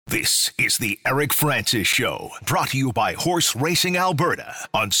This is the Eric Francis Show, brought to you by Horse Racing Alberta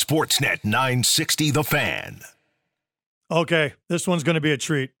on Sportsnet 960 The Fan. Okay, this one's going to be a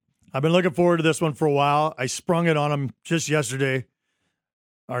treat. I've been looking forward to this one for a while. I sprung it on him just yesterday.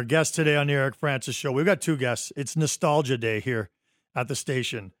 Our guest today on the Eric Francis Show, we've got two guests. It's Nostalgia Day here at the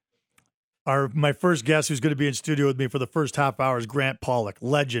station. My first guest who's going to be in studio with me for the first half hour is Grant Pollock,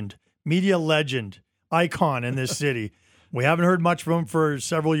 legend, media legend, icon in this city. We haven't heard much from him for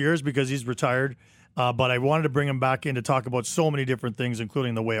several years because he's retired, but I wanted to bring him back in to talk about so many different things,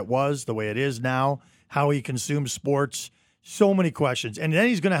 including the way it was, the way it is now, how he consumes sports, so many questions. And then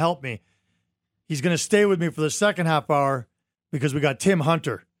he's going to help me. He's going to stay with me for the second half hour because we got Tim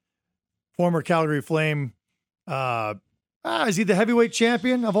Hunter, former Calgary Flame. Is he the heavyweight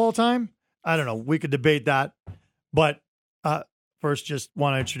champion of all time? I don't know. We could debate that. But first, just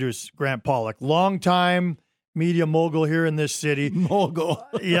want to introduce Grant Pollock, longtime media mogul here in this city. Mogul.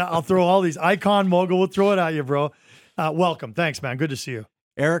 Yeah, I'll throw all these. Icon mogul. We'll throw it at you, bro. Welcome. Thanks, man. Good to see you.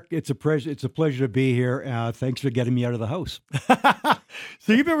 Eric, it's a pleasure to be here. Thanks for getting me out of the house.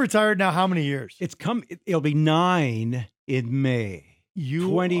 So you've been retired now how many years? It'll be 9 in May.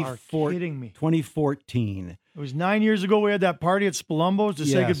 You are kidding me. 2014. It was 9 years ago we had that party at Spalumbo's to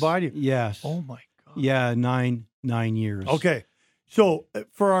say goodbye to you. Yes. Oh, my God. Yeah, nine years. Okay. So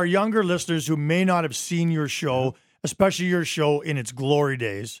for our younger listeners who may not have seen your show, especially your show in its glory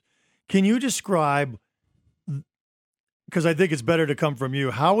days, can you describe, because I think it's better to come from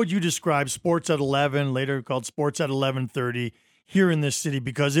you, how would you describe Sports at 11, later called Sports at 11:30, here in this city?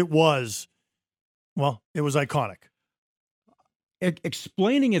 Because it was iconic.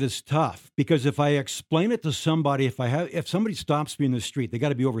 Explaining it is tough because if I explain it to somebody, if somebody stops me in the street, they got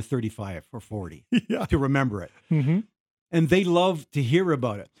to be over 35 or 40 to remember it. Mm-hmm. And they love to hear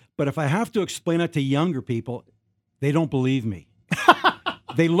about it. But if I have to explain it to younger people, they don't believe me.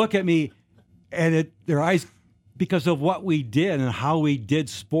 They look at me and their eyes, because of what we did and how we did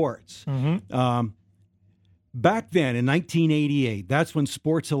sports. Mm-hmm. Back then in 1988, that's when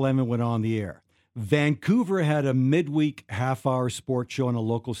Sports 11 went on the air. Vancouver had a midweek half-hour sports show on a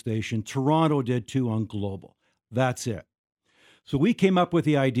local station. Toronto did too on Global. That's it. So we came up with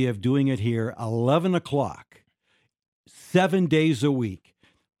the idea of doing it here 11 o'clock. 7 days a week,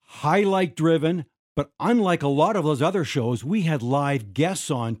 highlight driven, but unlike a lot of those other shows, we had live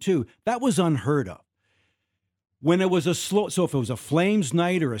guests on too. That was unheard of. When it was so if it was a Flames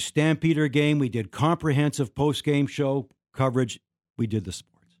night or a Stampeder game, we did comprehensive post-game show coverage. We did the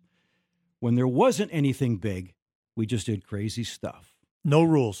sports. When there wasn't anything big, we just did crazy stuff. No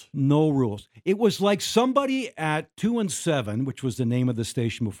rules. No rules. It was like somebody at 2 and 7, which was the name of the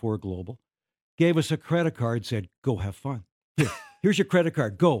station before Global, gave us a credit card, said, go have fun. Here's your credit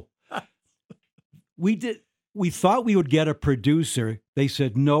card, go. We thought we would get a producer. They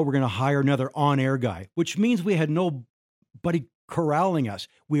said, no, we're going to hire another on-air guy, which means we had nobody corralling us.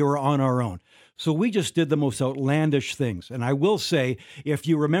 We were on our own. So we just did the most outlandish things. And I will say, if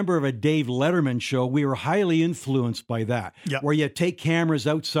you remember of a Dave Letterman show, we were highly influenced by that, where you take cameras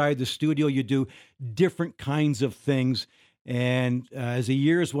outside the studio, you do different kinds of things. And as the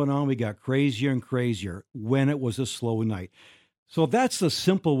years went on, we got crazier and crazier when it was a slow night. So that's the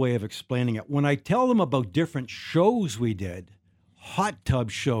simple way of explaining it. When I tell them about different shows we did, hot tub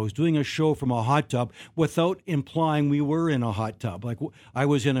shows, doing a show from a hot tub without implying we were in a hot tub, like I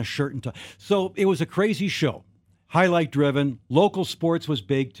was in a shirt and tie. So it was a crazy show, highlight driven. Local sports was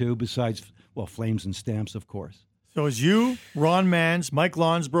big too, besides, Flames and Stamps, of course. So it was you, Ron Mans, Mike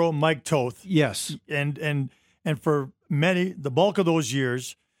Lonsborough, Mike Toth. Yes. And for the bulk of those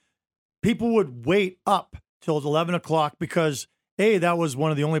years, people would wait up till 11 o'clock because, A, that was one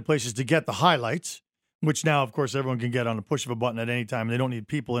of the only places to get the highlights, which now, of course, everyone can get on the push of a button at any time. They don't need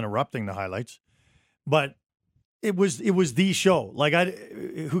people interrupting the highlights. But it was the show. Like,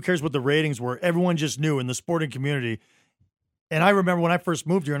 who cares what the ratings were? Everyone just knew in the sporting community. And I remember when I first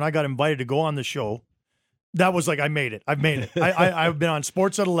moved here and I got invited to go on the show, that was like, I've made it. I've been on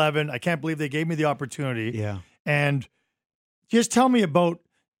Sports at 11. I can't believe they gave me the opportunity. Yeah. And just tell me about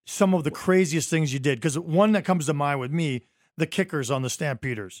some of the craziest things you did. Because one that comes to mind with me, the kickers on the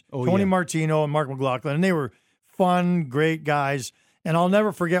Stampeders. Tony Martino and Mark McLaughlin. And they were fun, great guys. And I'll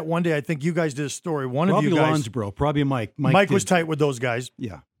never forget one day, I think you guys did a story. One of you guys. Probably Mike. Mike was tight with those guys.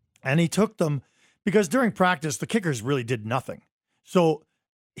 Yeah. And he took them because during practice, the kickers really did nothing. So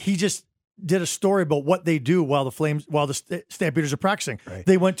he just did a story about what they do while the Stampeders are practicing. Right.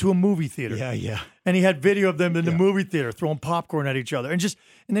 They went to a movie theater. Yeah. And he had video of them in the movie theater throwing popcorn at each other. And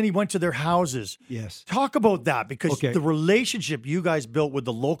then he went to their houses. Yes. Talk about that because the relationship you guys built with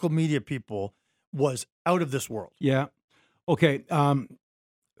the local media people was out of this world. Yeah. Okay.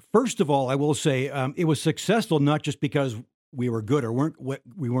 First of all, I will say it was successful not just because we were good or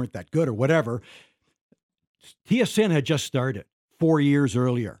we weren't that good or whatever. TSN had just started 4 years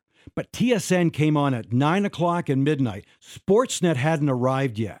earlier, but TSN came on at 9 o'clock and midnight. Sportsnet hadn't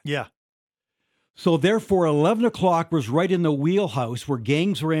arrived yet. Yeah. So therefore, 11 o'clock was right in the wheelhouse where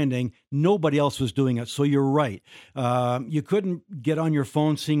games were ending. Nobody else was doing it. So you're right. You couldn't get on your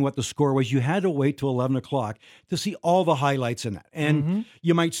phone seeing what the score was. You had to wait till 11 o'clock to see all the highlights in that. And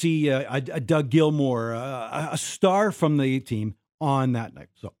you might see a Doug Gilmore, a star from the team on that night.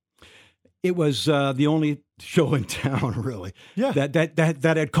 So it was the only show in town, really,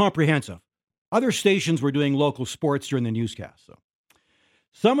 that had comprehensive. Other stations were doing local sports during the newscast. So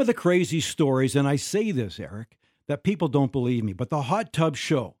some of the crazy stories, and I say this, Eric, that people don't believe me, but the hot tub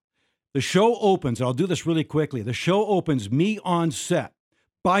show, the show opens, and I'll do this really quickly. The show opens, me on set,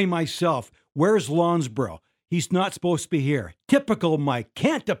 by myself. Where's Lonsborough? He's not supposed to be here. Typical Mike.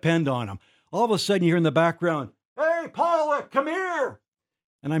 Can't depend on him. All of a sudden, you hear in the background, "Hey, Pollock, come here."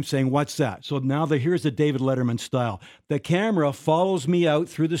 And I'm saying, what's that? So now here's the David Letterman style. The camera follows me out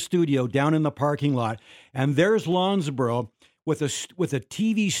through the studio down in the parking lot, and there's Lonsborough with a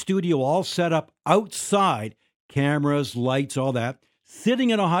TV studio all set up outside, cameras, lights, all that, sitting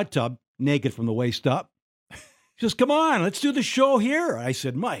in a hot tub, naked from the waist up. He says, "Come on, let's do the show here." I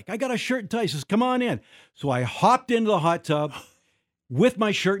said, "Mike, I got a shirt and tie." He says, "Come on in." So I hopped into the hot tub with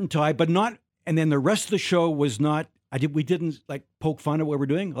my shirt and tie, but not, and then the rest of the show was not, we didn't like poke fun at what we're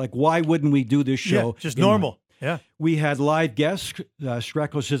doing. Like, why wouldn't we do this show? Yeah, just normal. Yeah. We had live guests.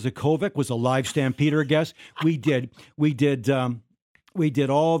 Streko Sizakovic was a live Stampeder guest. We did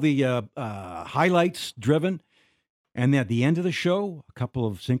all the highlights driven. And at the end of the show, a couple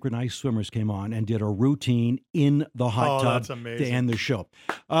of synchronized swimmers came on and did a routine in the hot tub to end the show.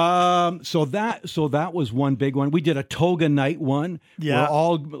 So that was one big one. We did a toga night one. Yeah. Where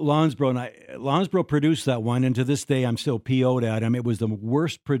all Lonsborough produced that one, and to this day I'm still PO'd at him. It was the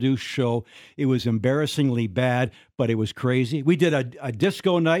worst produced show. It was embarrassingly bad, but it was crazy. We did a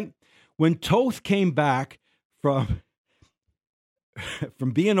disco night. When Toth came back from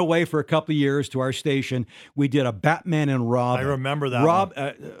being away for a couple of years to our station, we did a Batman and Robin. I remember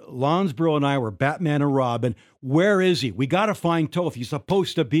that. Lonsborough and I were Batman and Robin. Where is he? We got to find Toth. He's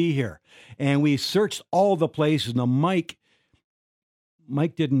supposed to be here. And we searched all the places. Now, Mike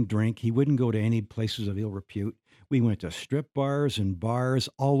didn't drink. He wouldn't go to any places of ill repute. We went to strip bars and bars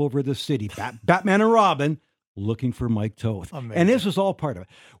all over the city. Batman and Robin, looking for Mike Toth. Amazing. And this was all part of it.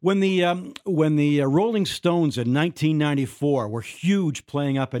 When the Rolling Stones in 1994 were huge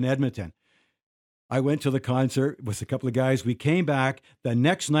playing up in Edmonton, I went to the concert with a couple of guys. We came back. The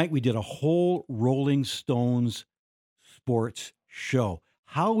next night, we did a whole Rolling Stones sports show.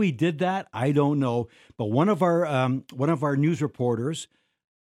 How we did that, I don't know. But one of our news reporters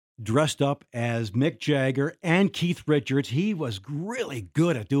dressed up as Mick Jagger and Keith Richards. He was really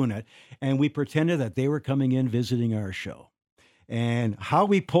good at doing it. And we pretended that they were coming in visiting our show. And how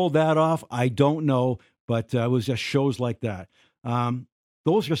we pulled that off, I don't know, but it was just shows like that.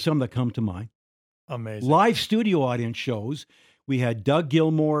 Those are some that come to mind. Amazing. Live studio audience shows. We had Doug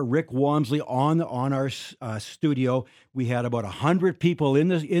Gilmore, Rick Walmsley on our studio. We had about 100 people in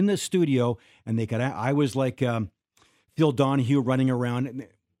the studio, and I was like Phil Donahue running around,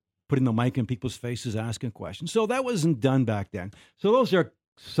 putting the mic in people's faces, asking questions. So that wasn't done back then. So those are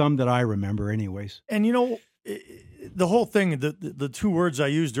some that I remember anyways. And, the whole thing, the two words I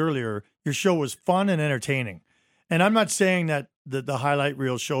used earlier, your show was fun and entertaining. And I'm not saying that the highlight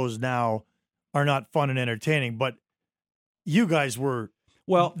reel shows now are not fun and entertaining, but you guys were,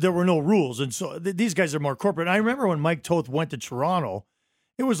 there were no rules. And so these guys are more corporate. And I remember when Mike Toth went to Toronto,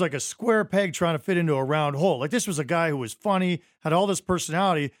 it was like a square peg trying to fit into a round hole. Like, this was a guy who was funny, had all this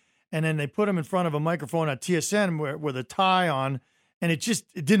personality, and then they put him in front of a microphone at TSN with a tie on, and it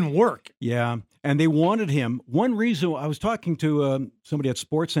didn't work. Yeah, and they wanted him. One reason, I was talking to somebody at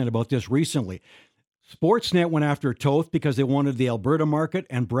Sportsnet about this recently. Sportsnet went after Toth because they wanted the Alberta market,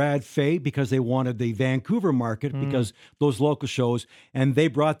 and Brad Fay because they wanted the Vancouver market because those local shows, and they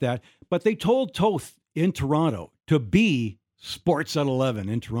brought that. But they told Toth in Toronto to be Sports at 11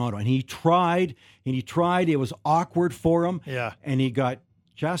 in Toronto, and he tried. It was awkward for him. Yeah, and he got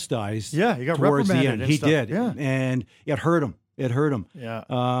chastised. Yeah, he got towards the reprimanded. end. He stuff. did, yeah. And it hurt him. Yeah.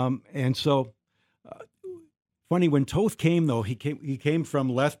 And so, funny, when Toth came though, he came from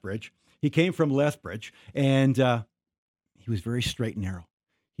Lethbridge. And he was very straight and narrow.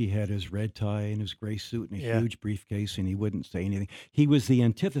 He had his red tie and his gray suit and a huge briefcase, and he wouldn't say anything. He was the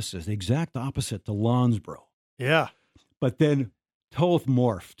antithesis, the exact opposite to Lonsborough. Yeah. But then Toth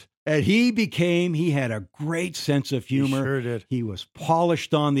morphed. And he had a great sense of humor. He sure did. He was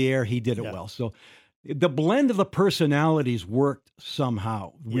polished on the air. He did it well. So the blend of the personalities worked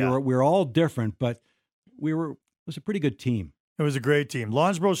somehow. We were all different, but it was a pretty good team. It was a great team.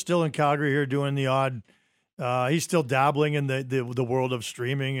 Lonsboro's still in Calgary here doing the odd. He's still dabbling in the world of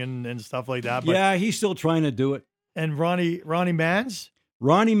streaming and stuff like that. But, yeah, he's still trying to do it. And Ronnie Mans?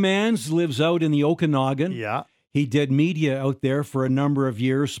 Ronnie Mans lives out in the Okanagan. Yeah. He did media out there for a number of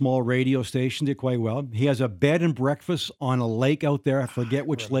years, small radio station, did quite well. He has a bed and breakfast on a lake out there. I forget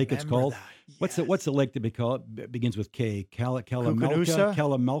which lake it's called. Yes. What's the lake that we call it? It begins with K. Kalamelka,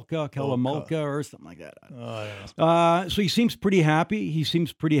 or something like that. Oh, yeah. So he seems pretty happy. He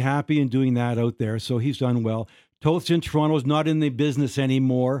seems pretty happy in doing that out there. So he's done well. Toth's in Toronto's not in the business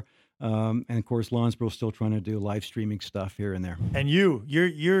anymore. And of course, Lonsboro's still trying to do live streaming stuff here and there. And you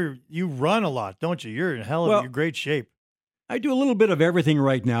run a lot, don't you? You're in you're great shape. I do a little bit of everything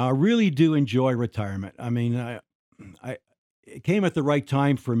right now. I really do enjoy retirement. I mean, it came at the right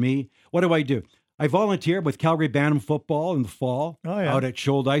time for me. What do? I volunteer with Calgary Bantam football in the fall out at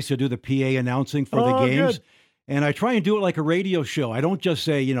Shoaldice to do the PA announcing for the games. Good. And I try and do it like a radio show. I don't just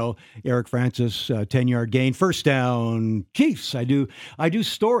say, Eric Francis, 10-yard gain, first down, Chiefs. I do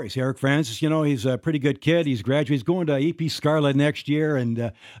stories. Eric Francis, he's a pretty good kid. He's graduated. He's going to EP Scarlet next year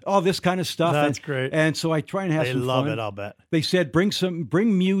and all this kind of stuff. That's great. And so I try and have some fun. They love it, I'll bet. They said,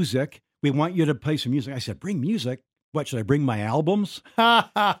 bring music. We want you to play some music. I said, bring music. What, should I bring my albums? No,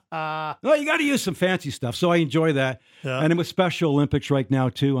 you got to use some fancy stuff. So I enjoy that. Yeah. And with Special Olympics right now,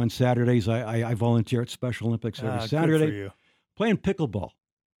 too, on Saturdays, I volunteer at Special Olympics every Saturday. Good for you. Playing pickleball.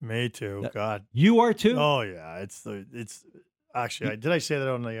 Me too. God. You are too? Oh, yeah. It's actually, did I say that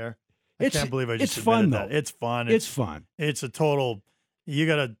on the air? I can't believe I just It's fun, though. That. It's fun. It's fun. It's a total, you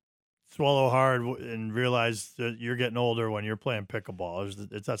got to swallow hard and realize that you're getting older when you're playing pickleball.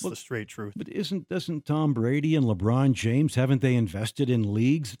 That's the straight truth. But doesn't Tom Brady and LeBron James, haven't they invested in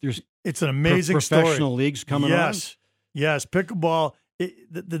leagues? It's an amazing professional leagues coming on. Yes, pickleball.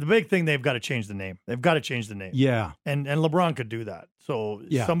 The big thing, they've got to change the name. Yeah, and LeBron could do that. So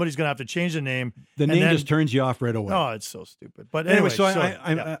somebody's going to have to change the name. The name just turns you off right away. Oh, it's so stupid. But anyway,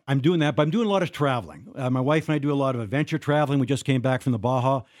 I'm doing that. But I'm doing a lot of traveling. My wife and I do a lot of adventure traveling. We just came back from the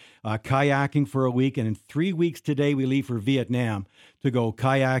Baja, kayaking for a week, and in 3 weeks today we leave for Vietnam to go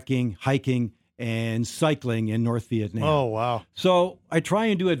kayaking, hiking, and cycling in North Vietnam. Oh, wow. So I try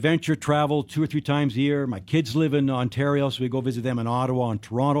and do adventure travel 2 or 3 times a year. My kids live in Ontario, so we go visit them in Ottawa and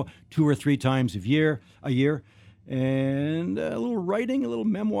Toronto 2 or 3 times a year. And a little writing, a little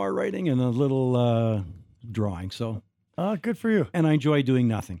memoir writing, and a little drawing. So, good for you. And I enjoy doing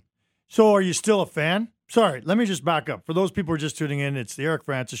nothing. So are you still a fan? Sorry, let me just back up. For those people who are just tuning in, it's the Eric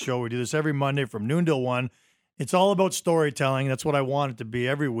Francis Show. We do this every Monday from noon till 1. It's all about storytelling. That's what I want it to be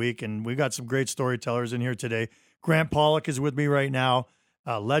every week, and we got some great storytellers in here today. Grant Pollock is with me right now,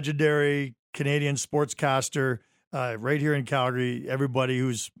 legendary Canadian sportscaster right here in Calgary. Everybody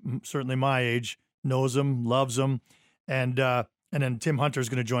who's certainly my age knows him, loves him, and then Tim Hunter is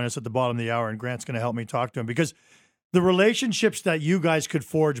going to join us at the bottom of the hour, and Grant's going to help me talk to him because the relationships that you guys could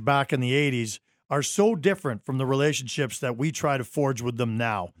forge back in the 80s are so different from the relationships that we try to forge with them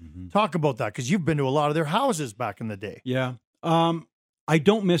now. Mm-hmm. Talk about that, because you've been to a lot of their houses back in the day. Yeah. I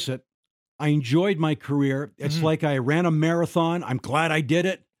don't miss it. I enjoyed my career. It's like I ran a marathon. I'm glad I did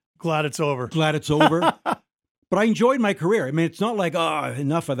it. Glad it's over. But I enjoyed my career. I mean, it's not like,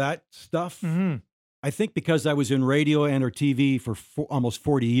 enough of that stuff. Mm-hmm. I think because I was in radio and or TV for almost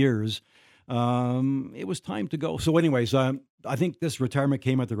 40 years, it was time to go. So anyways, I think this retirement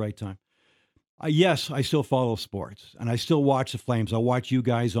came at the right time. Yes, I still follow sports, and I still watch the Flames. I watch you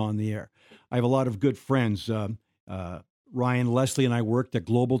guys on the air. I have a lot of good friends. Ryan Leslie and I worked at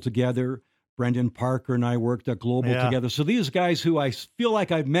Global together. Brendan Parker and I worked at Global together. So these guys who I feel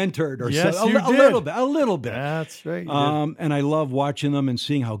like I've mentored a little bit. That's right. And I love watching them and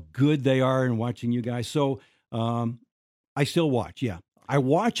seeing how good they are and watching you guys. So I still watch, yeah. I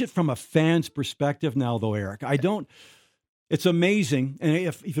watch it from a fan's perspective now, though, Eric. I don't... It's amazing, and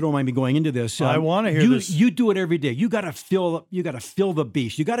if you don't mind me going into this, I want to hear this. You do it every day. You got to fill the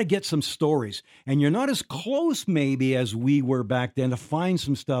beast. You got to get some stories, and you're not as close maybe as we were back then to find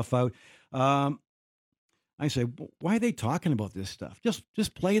some stuff out. I say, why are they talking about this stuff?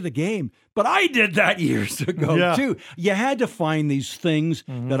 Just play the game. But I did that years ago too. You had to find these things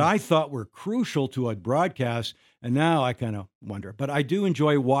that I thought were crucial to a broadcast, and now I kind of wonder. But I do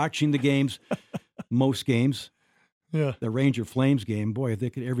enjoy watching the games, most games. Yeah, the Ranger Flames game, boy,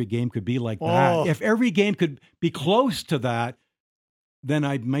 if every game could be like that. If every game could be close to that, then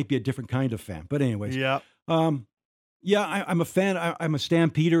I might be a different kind of fan. But anyways, Yeah, I'm a fan. I'm a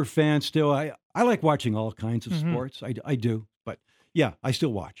Stampeder fan still. I like watching all kinds of sports. I do. But yeah, I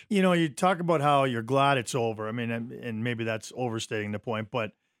still watch. You know, you talk about how you're glad it's over. I mean, and maybe that's overstating the point,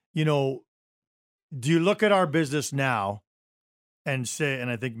 but, you know, do you look at our business now and say,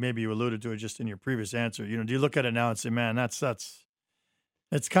 and I think maybe you alluded to it just in your previous answer, you know, do you look at it now and say, man, that's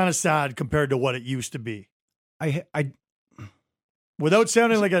kind of sad compared to what it used to be? Without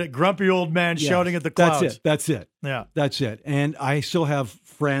sounding like a grumpy old man shouting at the clouds. That's it. Yeah. That's it. And I still have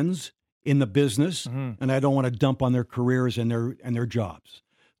friends in the business, and I don't want to dump on their careers and their jobs.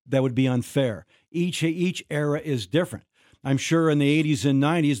 That would be unfair. Each era is different. I'm sure in the 80s and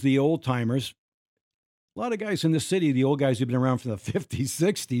 90s, the old timers, a lot of guys in the city, the old guys who've been around from the 50s,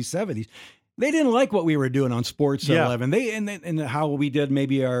 60s, 70s, they didn't like what we were doing on Sports 11. And how we did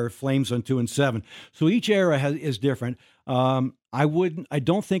maybe our Flames on 2 and 7. So each era is different. I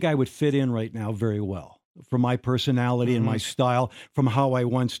don't think I would fit in right now very well from my personality and my style, from how I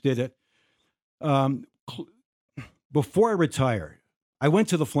once did it. Before I retired, I went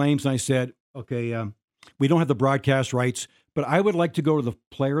to the Flames and I said, okay, we don't have the broadcast rights, but I would like to go to the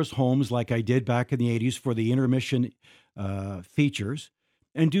players' homes like I did back in the 80s for the intermission features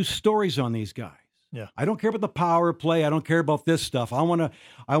and do stories on these guys. Yeah. I don't care about the power play. I don't care about this stuff. I want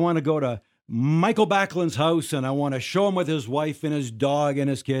to go to Michael Backlund's house and I want to show him with his wife and his dog and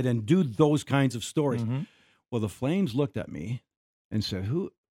his kid and do those kinds of stories. Well, the Flames looked at me and said,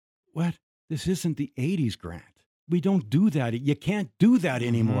 what? This isn't the 80s, Grant. We don't do that. You can't do that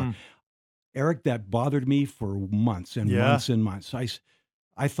anymore. Eric, that bothered me for months and months and months.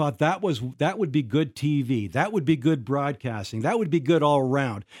 I thought that would be good TV. That would be good broadcasting. That would be good all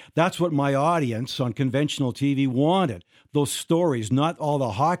around. That's what my audience on conventional TV wanted. Those stories, not all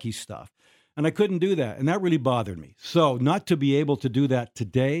the hockey stuff. And I couldn't do that. And that really bothered me. So not to be able to do that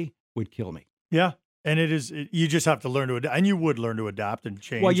today would kill me. Yeah. And you just have to learn to adapt. And you would learn to adapt and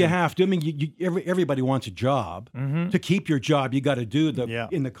change. Well, you have to. I mean, everybody wants a job. To keep your job, you got to do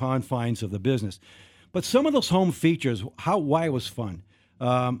in the confines of the business. But some of those home features, why it was fun.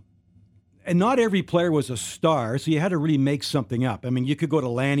 And not every player was a star, so you had to really make something up. I mean, you could go to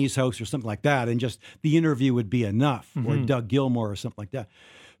Lanny's house or something like that, and just the interview would be enough, or Doug Gilmour or something like that.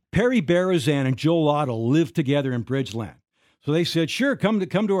 Perry Berezan and Joe Lotto lived together in Bridgeland. So they said, sure, come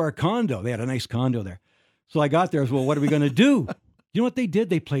to our condo. They had a nice condo there. So I got there. I said, well, what are we going to do? You know what they did?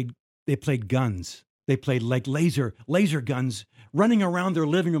 They played guns. They played like laser guns running around their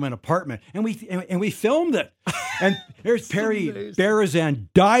living room and apartment. And we filmed it. And there's Perry Berezan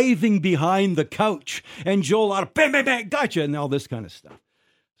diving behind the couch. And Joe Lotto, bang, bang, bang, gotcha, and all this kind of stuff.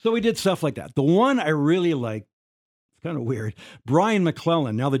 So we did stuff like that. The one I really liked, kind of weird. Brian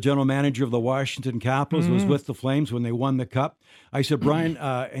McClellan, now the general manager of the Washington Capitals, was with the Flames when they won the Cup. I said, Brian,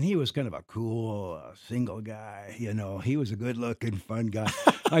 and he was kind of a cool single guy. You know, he was a good-looking, fun guy.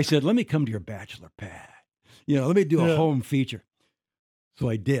 I said, let me come to your bachelor pad. You know, let me do a home feature. So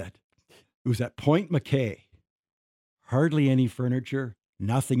I did. It was at Point McKay. Hardly any furniture,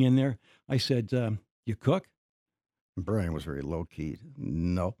 nothing in there. I said, you cook? And Brian was very low-key.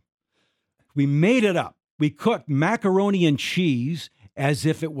 No. We made it up. We cooked macaroni and cheese as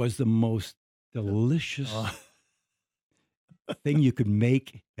if it was the most delicious thing you could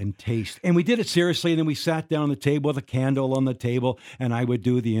make and taste. And we did it seriously. And then we sat down on the table with a candle on the table, and I would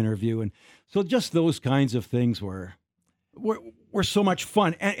do the interview. And so just those kinds of things were so much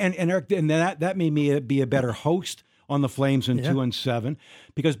fun. And Eric, and that made me be a better host on the Flames in 2 and 7.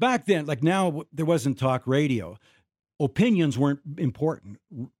 Because back then, like now, there wasn't talk radio. Opinions weren't important.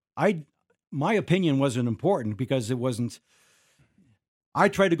 My opinion wasn't important because it wasn't. I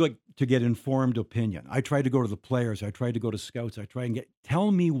tried to go to get informed opinion. I tried to go to the players. I tried to go to scouts. I tried and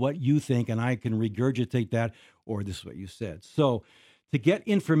tell me what you think, and I can regurgitate that, or this is what you said. So to get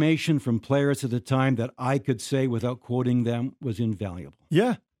information from players at the time that I could say without quoting them was invaluable.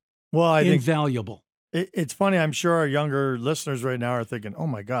 Yeah. Well, I think invaluable. It's funny. I'm sure our younger listeners right now are thinking, oh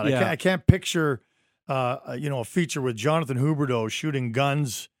my God, I can't picture, a feature with Jonathan Huberdeau shooting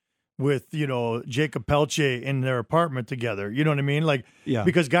guns with, Jacob Pelche in their apartment together. You know what I mean? Like,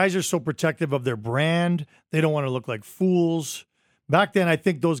 because guys are so protective of their brand. They don't want to look like fools. Back then, I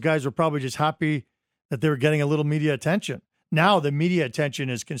think those guys were probably just happy that they were getting a little media attention. Now the media attention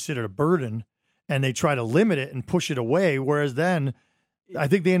is considered a burden, and they try to limit it and push it away. Whereas then, I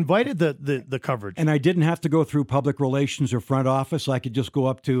think they invited the coverage. And I didn't have to go through public relations or front office. I could just go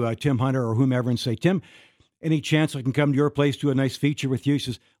up to Tim Hunter or whomever and say, Tim, any chance I can come to your place, do a nice feature with you? He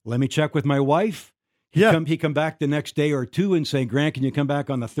says, let me check with my wife. He come back the next day or two and say, Grant, can you come back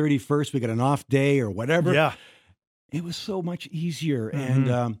on the 31st? We got an off day or whatever. Yeah. It was so much easier.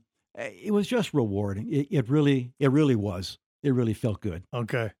 And It was just rewarding. It really was. It really felt good.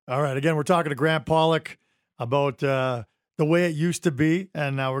 Okay. All right. Again, we're talking to Grant Pollock about the way it used to be,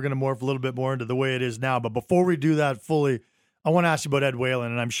 and now we're going to morph a little bit more into the way it is now. But before we do that fully, I want to ask you about Ed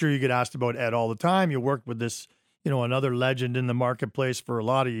Whalen, and I'm sure you get asked about Ed all the time. You worked with this, another legend in the marketplace for a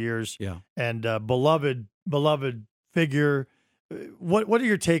lot of years. Yeah. And beloved figure. What are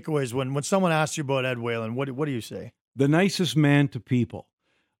your takeaways when someone asks you about Ed Whalen? What do you say? The nicest man to people.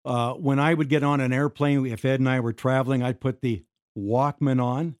 When I would get on an airplane, if Ed and I were traveling, I'd put the Walkman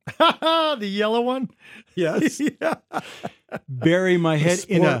on. The yellow one? Yes. Yeah. Bury my head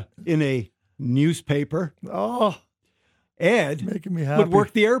in a newspaper. Oh, Ed making me happy. would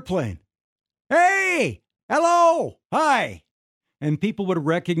work the airplane. Hey, hello, hi. And people would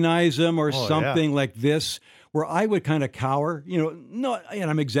recognize him or something like this, where I would kind of cower. And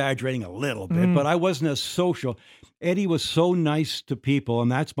I'm exaggerating a little bit, but I wasn't as social. Eddie was so nice to people,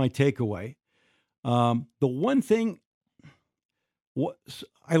 and that's my takeaway. The one thing,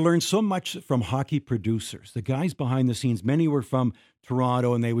 I learned so much from hockey producers, the guys behind the scenes. Many were from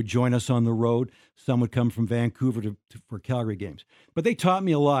Toronto, and they would join us on the road. Some would come from Vancouver for Calgary games. But they taught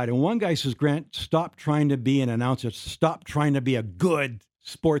me a lot. And one guy says, Grant, stop trying to be an announcer. Stop trying to be a good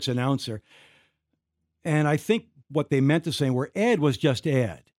sports announcer. And I think what they meant to say were Ed was just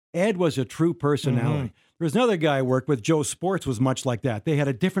Ed. Ed was a true personality. Mm-hmm. There was another guy I worked with, Joe Sports, was much like that. They had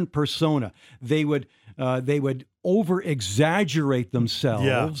a different persona. They would over-exaggerate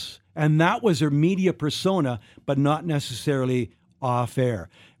themselves, and that was their media persona, but not necessarily off-air,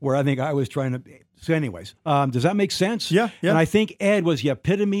 where I think I was trying to... So anyways, does that make sense? Yeah. And I think Ed was the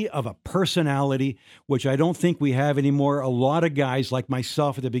epitome of a personality, which I don't think we have anymore. A lot of guys, like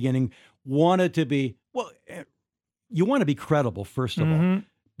myself at the beginning, wanted to be... Well, you want to be credible, first of all.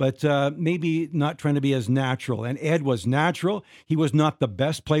 But maybe not trying to be as natural. And Ed was natural. He was not the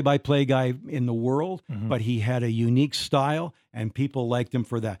best play-by-play guy in the world, but he had a unique style, and people liked him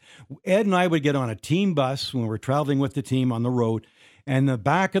for that. Ed and I would get on a team bus when we were traveling with the team on the road, and the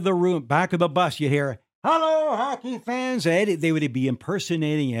back of the bus, you hear, "Hello, hockey fans." Eddie, they would be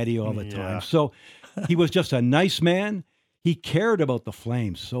impersonating Eddie all the time. So he was just a nice man. He cared about the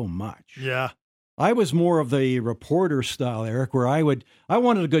Flames so much. Yeah. I was more of the reporter style, Eric, where I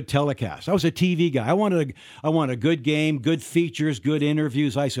wanted a good telecast. I was a TV guy. I wanted a good game, good features, good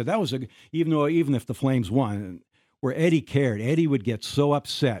interviews. I said even if the Flames won, where Eddie cared. Eddie would get so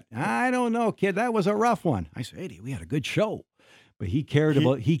upset. I don't know, kid, that was a rough one. I said, Eddie, we had a good show. But he cared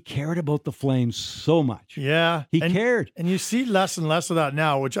about the Flames so much. Yeah. He cared. And you see less and less of that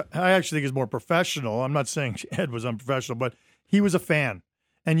now, which I actually think is more professional. I'm not saying Ed was unprofessional, but he was a fan.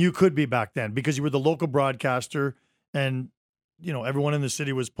 And you could be back then because you were the local broadcaster and, everyone in the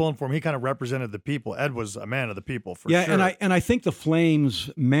city was pulling for him. He kind of represented the people. Ed was a man of the people for sure. Yeah, and I think the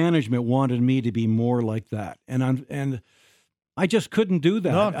Flames management wanted me to be more like that. And I just couldn't do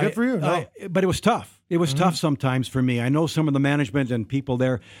that. No, good for you. No. But it was tough. It was tough sometimes for me. I know some of the management and people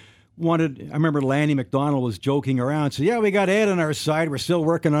there I remember Lanny McDonald was joking around, said, "Yeah, we got Ed on our side. We're still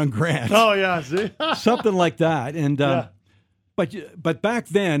working on Grant." Oh, yeah, see? Something like that. And But back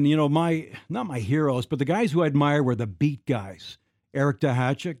then, not my heroes, but the guys who I admire were the beat guys. Eric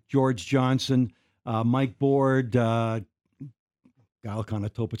Dahachik, George Johnson, Mike Board, Gal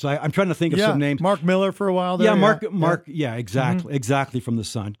Konotopoulos. I'm trying to think of some names. Mark Miller for a while there. Yeah, Mark. Yeah, exactly. Exactly, from the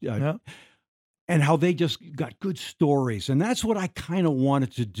Sun. And how they just got good stories. And that's what I kind of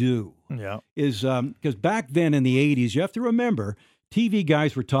wanted to do. Yeah. Is because back then in the 80s, you have to remember, TV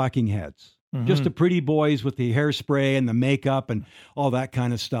guys were talking heads. Just the pretty boys with the hairspray and the makeup and all that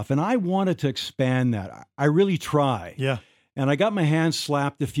kind of stuff. And I wanted to expand that. I really tried. Yeah. And I got my hands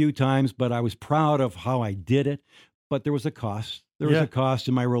slapped a few times, but I was proud of how I did it. But there was a cost. There was a cost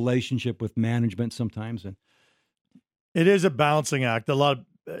in my relationship with management sometimes. And it is a balancing act. A lot of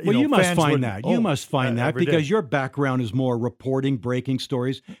you must find that. You must find that because day. Your background is more reporting, breaking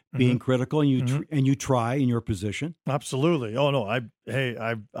stories, being critical, and you try in your position. Absolutely. Oh no,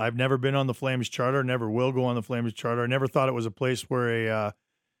 I've never been on the Flames charter. Never will go on the Flames charter. I never thought it was a place where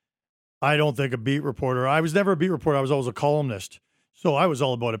I don't think a beat reporter. I was never a beat reporter. I was always a columnist. So I was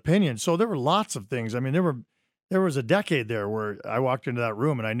all about opinion. So there were lots of things. I mean, there was a decade there where I walked into that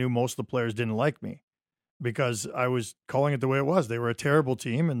room and I knew most of the players didn't like me, because I was calling it the way it was. They were a terrible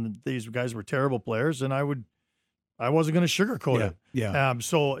team, and these guys were terrible players, and I wasn't going to sugarcoat it. Yeah.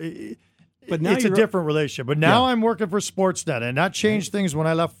 But now it's a different relationship. But now I'm working for Sportsnet, and that changed things when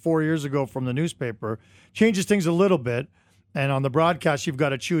I left 4 years ago from the newspaper. Changes things a little bit, and on the broadcast, you've got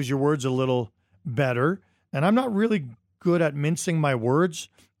to choose your words a little better. And I'm not really good at mincing my words.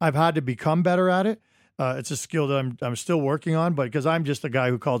 I've had to become better at it. It's a skill that I'm still working on, but because I'm just a guy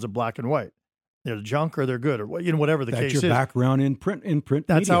who calls it black and white. They're junk or they're good, or whatever the case is. That's your background in print.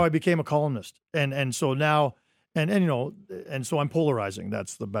 That's media. how I became a columnist, and so now, and so I'm polarizing.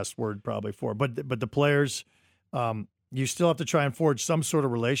 That's the best word probably for it. But the players, you still have to try and forge some sort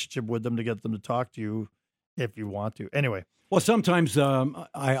of relationship with them to get them to talk to you if you want to. Anyway. Well, sometimes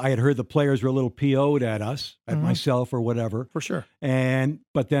I had heard the players were a little PO'd at us, at myself or whatever. For sure.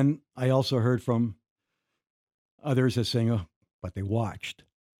 But then I also heard from others as saying, oh, but they watched.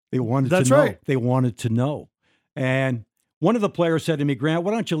 They wanted to know. That's right. They wanted to know. And one of the players said to me, Grant,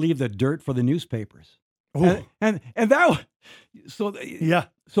 why don't you leave the dirt for the newspapers? And that, so yeah.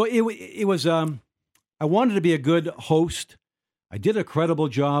 So it was, I wanted to be a good host. I did a credible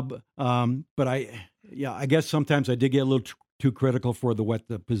job. But I guess sometimes I did get a little too critical for what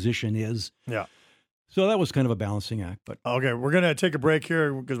the position is. Yeah. So that was kind of a balancing act. But okay, we're going to take a break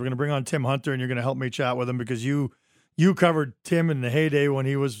here because we're going to bring on Tim Hunter, and you're going to help me chat with him because you covered Tim in the heyday when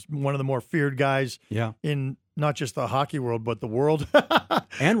he was one of the more feared guys in not just the hockey world, but the world.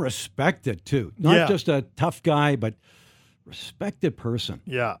 And respected, too. Not just a tough guy, but respected person.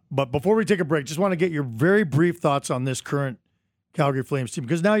 Yeah. But before we take a break, just want to get your very brief thoughts on this current Calgary Flames team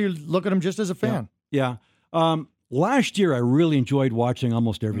because now you look at them just as a fan. Yeah. Last year, I really enjoyed watching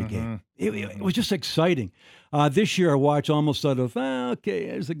almost every game. It was just exciting. This year, I watch almost out of, okay,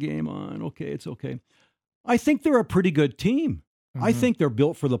 there's a game on. Okay, it's okay. I think they're a pretty good team. I think they're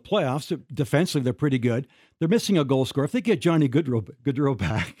built for the playoffs. Defensively, they're pretty good. They're missing a goal scorer. If they get Johnny Gaudreau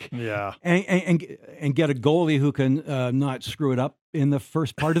back, and get a goalie who can not screw it up in the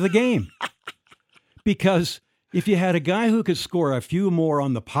first part of the game, because if you had a guy who could score a few more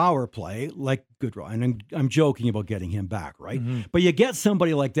on the power play, like Gaudreau, and I'm joking about getting him back, right? But you get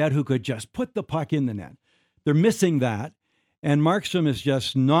somebody like that who could just put the puck in the net. They're missing that. And Markstrom is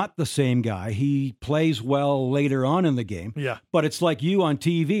just not the same guy. He plays well later on in the game. Yeah. But it's like you on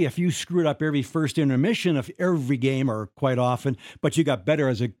TV. If you screwed up every first intermission of every game or quite often, but you got better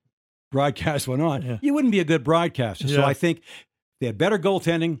as a broadcast went on, you wouldn't be a good broadcaster. So I think they had better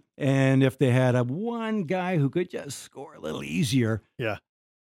goaltending. And if they had one guy who could just score a little easier,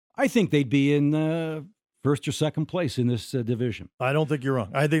 I think they'd be in first or second place in this division. I don't think you're wrong.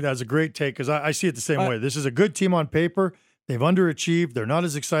 I think that's a great take because I see it the same way. This is a good team on paper. They've underachieved. They're not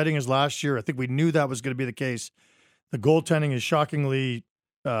as exciting as last year. I think we knew that was going to be the case. The goaltending is shockingly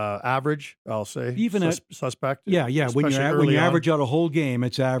average, I'll say. Even suspect. Yeah. When you average out a whole game,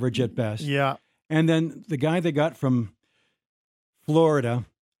 it's average at best. Yeah. And then the guy they got from Florida,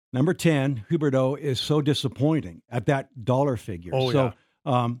 number 10, Huberdeau, is so disappointing at that dollar figure. So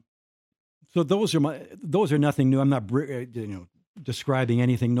those are nothing new. I'm not describing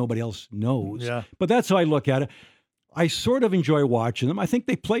anything nobody else knows. Yeah. But that's how I look at it. I sort of enjoy watching them. I think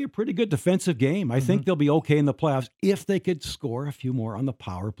they play a pretty good defensive game. I think they'll be okay in the playoffs if they could score a few more on the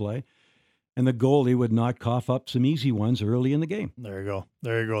power play. And the goalie would not cough up some easy ones early in the game. There you go.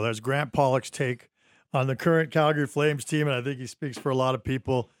 There's Grant Pollock's take on the current Calgary Flames team, and I think he speaks for a lot of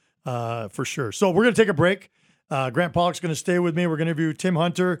people for sure. So we're going to take a break. Grant Pollock's going to stay with me. We're going to interview Tim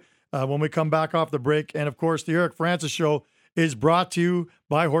Hunter when we come back off the break. And, of course, the Eric Francis Show is brought to you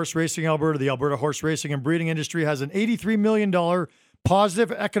by Horse Racing Alberta. The Alberta horse racing and breeding industry has an $83 million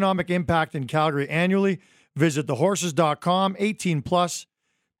positive economic impact in Calgary annually. Visit thehorses.com, 18 plus.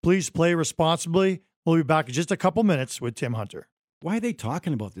 Please play responsibly. We'll be back in just a couple minutes with Tim Hunter. Why are they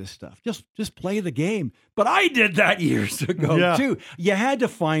talking about this stuff? Just play the game. But I did that years ago, too. You had to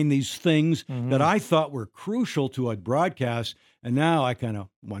find these things that I thought were crucial to a broadcast, and now I kind of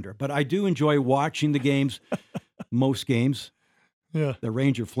wonder. But I do enjoy watching the games. Most games. Yeah. The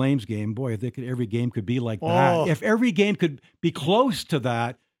Ranger Flames game, boy, if every game could be like that. If every game could be close to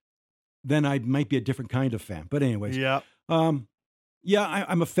that, then I might be a different kind of fan. But anyways. I'm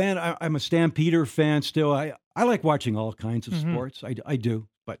a fan. I'm a Stampeder fan still. I like watching all kinds of sports. I do.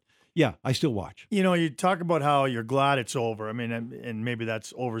 But yeah, I still watch. You talk about how you're glad it's over. I mean, and maybe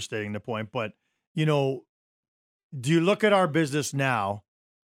that's overstating the point, but do you look at our business now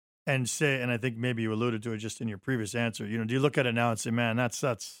and say, and I think maybe you alluded to it just in your previous answer, do you look at it now and say, man, it's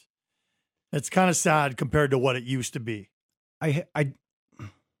kind of sad compared to what it used to be?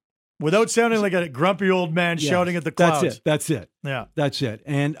 Without sounding like a grumpy old man shouting at the clouds. That's it. Yeah. That's it.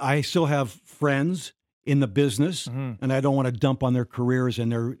 And I still have friends in the business, and I don't want to dump on their careers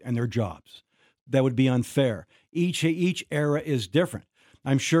and their jobs. That would be unfair. Each era is different.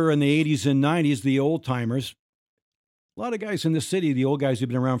 I'm sure in the 80s and 90s, the old timers, a lot of guys in the city, the old guys who've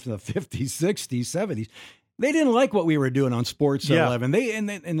been around from the 50s, 60s, 70s, They didn't like what we were doing on Sports 11.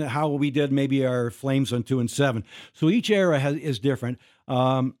 And how we did maybe our Flames on 2 and 7. So each era is different.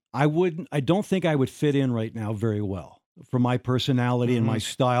 I don't think I would fit in right now very well from my personality and my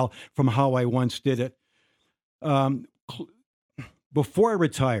style, from how I once did it. Before I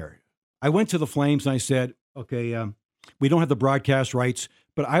retired, I went to the Flames and I said, okay, we don't have the broadcast rights,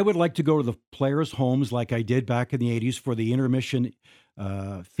 but I would like to go to the players' homes like I did back in the 80s for the intermission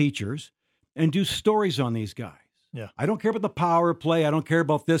features and do stories on these guys. Yeah. I don't care about the power play. I don't care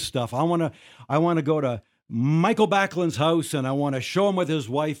about this stuff. I want to go to Michael Backlund's house and I want to show him with his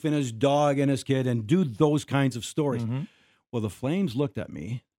wife and his dog and his kid and do those kinds of stories. Mm-hmm. Well, the Flames looked at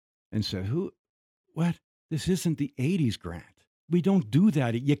me and said, what? This isn't the 80s, Grant. We don't do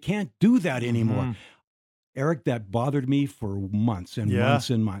that. You can't do that anymore. Mm-hmm. Eric, that bothered me for months and months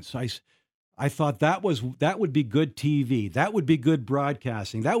and months. I thought that would be good TV. That would be good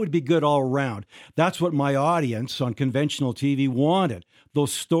broadcasting. That would be good all around. That's what my audience on conventional TV wanted.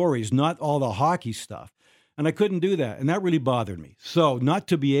 Those stories, not all the hockey stuff. And I couldn't do that. And that really bothered me. So not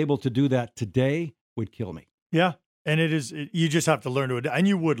to be able to do that today would kill me. Yeah. And you just have to learn to adapt. And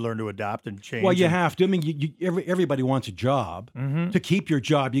you would learn to adapt and change. Well, you have to. I mean, everybody wants a job. Mm-hmm. To keep your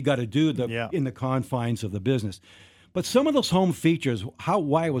job, you got to do in the confines of the business. But some of those home features,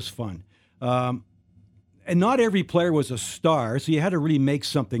 why it was fun. And not every player was a star, so you had to really make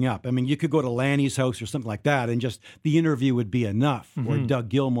something up. I mean, you could go to Lanny's house or something like that, and just the interview would be enough, or Doug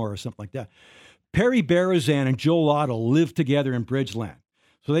Gilmour or something like that. Perry Berezan and Joe Lotto lived together in Bridgeland.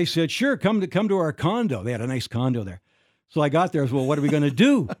 So they said, sure, come to our condo. They had a nice condo there. So I got there. I said, well, what are we going to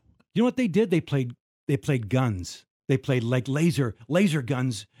do? You know what they did? They played guns. They played like laser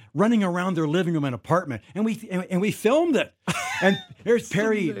guns running around their living room and apartment. And we filmed it. And there's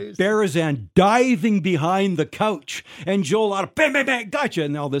Perry Berezan diving behind the couch. And Joe Lotto, bang, bang, bang, gotcha,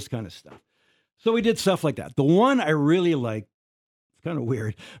 and all this kind of stuff. So we did stuff like that. The one I really liked, it's kind of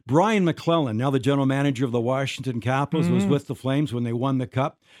weird, Brian McClellan, now the general manager of the Washington Capitals, was with the Flames when they won the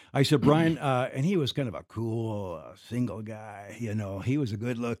Cup. I said, Brian, and he was kind of a cool single guy. You know, he was a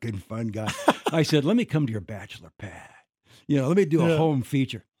good-looking, fun guy. I said, let me come to your bachelor pad. You know, let me do a home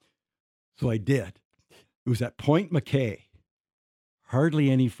feature. So I did. It was at Point McKay. Hardly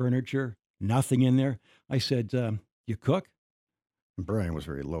any furniture, nothing in there. I said, you cook? And Brian was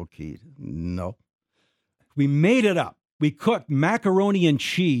very low-key. No. We made it up. We cooked macaroni and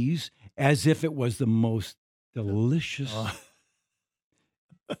cheese as if it was the most delicious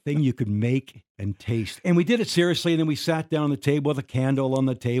thing you could make and taste. And we did it seriously. And then we sat down on the table with a candle on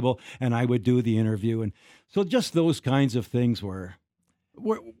the table, and I would do the interview. And so just those kinds of things were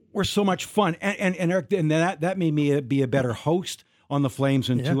so much fun. And Eric, and that made me be a better host on the Flames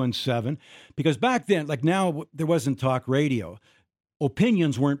in 2 and 7. Because back then, like now, there wasn't talk radio.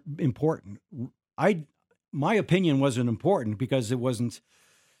 Opinions weren't important. My opinion wasn't important because it wasn't.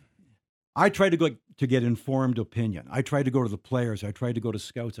 I tried to get informed opinion. I tried to go to the players. I tried to go to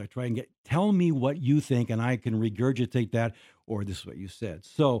scouts. I tried and tell me what you think, and I can regurgitate that, or this is what you said.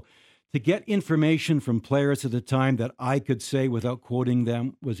 So to get information from players at the time that I could say without quoting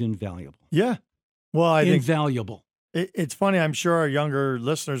them was invaluable. Yeah. Well, I think invaluable. It's funny. I'm sure our younger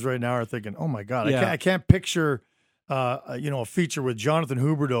listeners right now are thinking, "Oh my God, I can't picture, a feature with Jonathan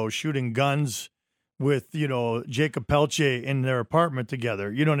Huberdeau shooting guns with, Jacob Pelche in their apartment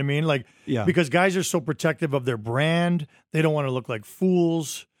together." You know what I mean? Like, because guys are so protective of their brand. They don't want to look like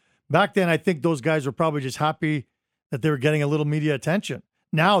fools. Back then, I think those guys were probably just happy that they were getting a little media attention.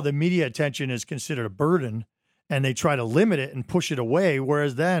 Now the media attention is considered a burden, and they try to limit it and push it away.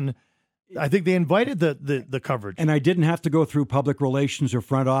 Whereas then, I think they invited the coverage. And I didn't have to go through public relations or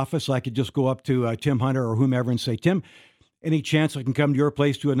front office. I could just go up to Tim Hunter or whomever and say, Tim, any chance I can come to your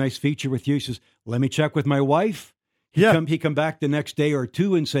place, do a nice feature with you? He says, let me check with my wife. He come back the next day or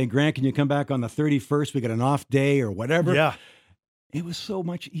two and say, Grant, can you come back on the 31st? We got an off day or whatever. Yeah. It was so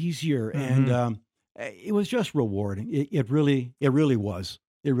much easier. Mm-hmm. And it was just rewarding. It really was.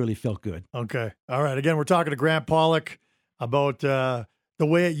 It really felt good. Okay. All right. Again, we're talking to Grant Pollock about the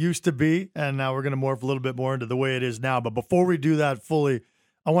way it used to be. And now we're going to morph a little bit more into the way it is now. But before we do that fully,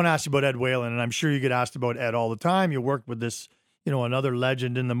 I want to ask you about Ed Whalen, and I'm sure you get asked about Ed all the time. You worked with this, another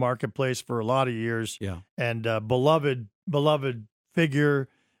legend in the marketplace for a lot of years. Yeah. And beloved figure.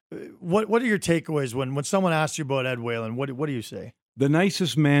 What are your takeaways when someone asks you about Ed Whalen? What do you say? The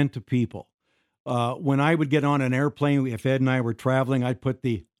nicest man to people. When I would get on an airplane, if Ed and I were traveling, I'd put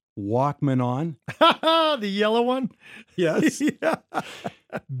the Walkman on. The yellow one? Yes. Yeah.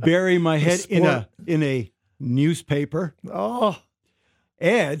 Bury my head in a newspaper. Oh.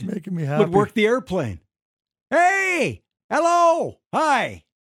 Ed making me happy. Would work the airplane. Hey, hello, hi.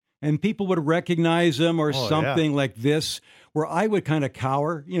 and people would recognize him or Oh, something like this, where I would kind of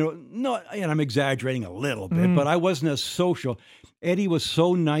cower. And I'm exaggerating a little bit, but I wasn't as social. Eddie was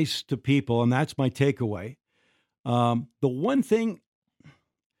so nice to people, and that's my takeaway. The one thing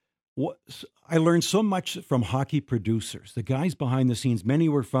I learned so much from hockey producers, the guys behind the scenes. Many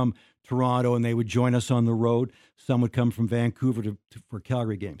were from Toronto, and they would join us on the road. Some would come from Vancouver for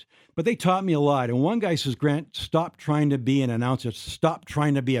Calgary games. But they taught me a lot. And one guy says, Grant, stop trying to be an announcer. Stop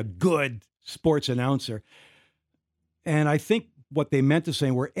trying to be a good sports announcer. And I think what they meant to say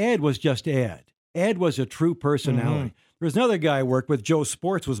were Ed was just Ed. Ed was a true personality. Mm-hmm. There was another guy I worked with, Joe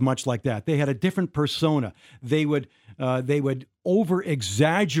Sports, was much like that. They had a different persona. They would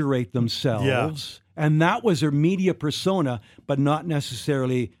over-exaggerate themselves, and that was their media persona, but not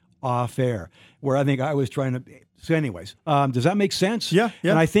necessarily off-air, where I think I was trying to... So anyways, does that make sense? Yeah.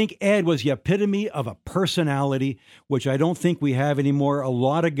 And I think Ed was the epitome of a personality, which I don't think we have anymore. A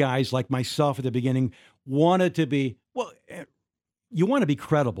lot of guys, like myself at the beginning, wanted to be... Well, you want to be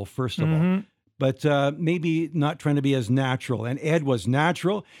credible, first of all. But maybe not trying to be as natural. And Ed was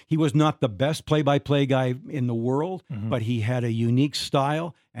natural. He was not the best play-by-play guy in the world, but he had a unique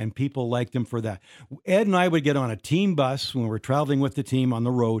style, and people liked him for that. Ed and I would get on a team bus when we were traveling with the team on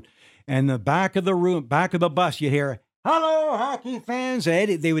the road, and the back of the bus, you hear, "Hello, hockey fans."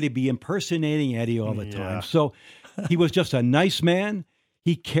 Eddie, they would be impersonating Eddie all the time. So he was just a nice man.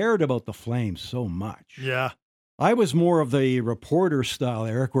 He cared about the Flames so much. Yeah. I was more of the reporter style,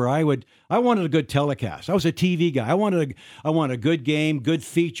 Eric, where I wanted a good telecast. I was a TV guy. I wanted a good game, good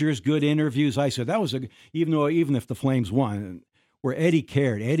features, good interviews. I said that was even if the Flames won, where Eddie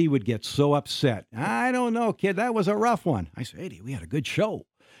cared. Eddie would get so upset. I don't know, kid, that was a rough one. I said, Eddie, we had a good show,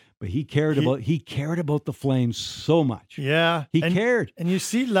 but he cared about the Flames so much. Yeah, he cared, and you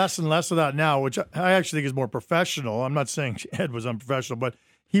see less and less of that now, which I actually think is more professional. I'm not saying Ed was unprofessional, but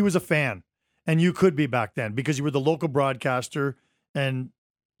he was a fan. And you could be back then because you were the local broadcaster and,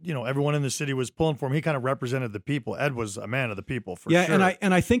 everyone in the city was pulling for him. He kind of represented the people. Ed was a man of the people for sure. Yeah,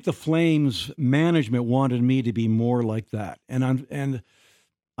 and I think the Flames management wanted me to be more like that. And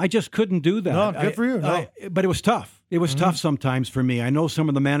I just couldn't do that. No, good for you. No. But it was tough. It was tough sometimes for me. I know some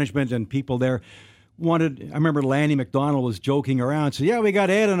of the management and people there wanted. I remember Lanny McDonald was joking around, said, "Yeah, we got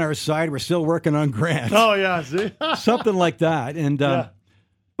Ed on our side. We're still working on Grant." Oh, yeah, see? Something like that. And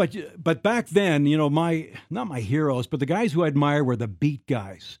But back then, not my heroes, but the guys who I admire were the beat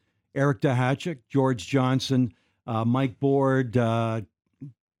guys. Eric Dahachik, George Johnson, Mike Board, Gal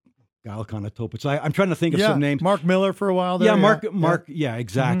Konotopoulos. I'm trying to think of some names. Mark Miller for a while there. Yeah, Mark. Yeah,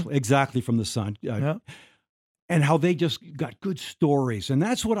 exactly. Exactly, from the Sun. And how they just got good stories. And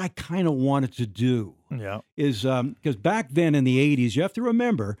that's what I kind of wanted to do. Yeah. Is because back then in the 80s, you have to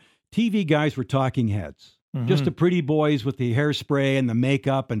remember, TV guys were talking heads. Just the pretty boys with the hairspray and the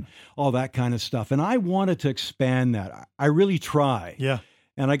makeup and all that kind of stuff. And I wanted to expand that. I really try. Yeah.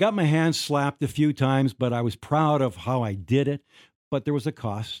 And I got my hands slapped a few times, but I was proud of how I did it. But there was a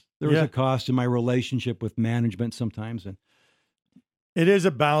cost. There was a cost in my relationship with management sometimes. And it is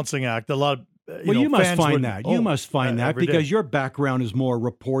a balancing act. A lot of you must find that. You must find that because day. Your background is more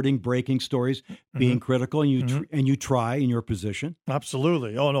reporting, breaking stories, being critical, and you try in your position.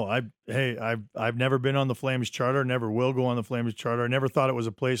 Absolutely. Oh no, I've never been on the Flames charter. Never will go on the Flames charter. I never thought it was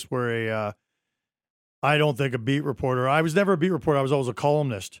a place where I don't think a beat reporter. I was never a beat reporter. I was always a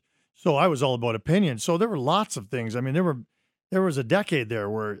columnist. So I was all about opinion. So there were lots of things. I mean, there was a decade there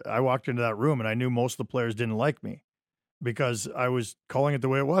where I walked into that room and I knew most of the players didn't like me, because I was calling it the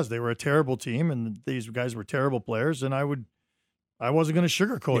way it was. They were a terrible team, and these guys were terrible players, and I wasn't going to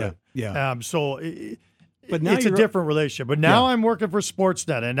sugarcoat it. Yeah. But now it's a different relationship. But now I'm working for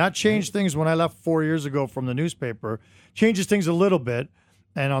Sportsnet, and that changed things when I left 4 years ago from the newspaper. Changes things a little bit,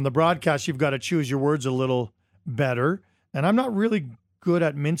 and on the broadcast, you've got to choose your words a little better. And I'm not really good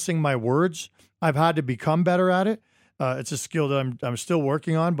at mincing my words. I've had to become better at it. It's a skill that I'm still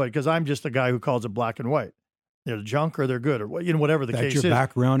working on, but because I'm just a guy who calls it black and white. They're junk or they're good, or whatever the case is. That's your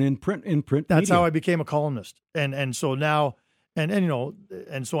background in print. That's media. how I became a columnist, and so now,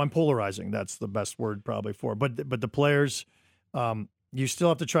 and so I'm polarizing. That's the best word probably for it. But the players, you still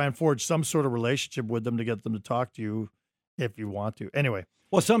have to try and forge some sort of relationship with them to get them to talk to you if you want to. Anyway.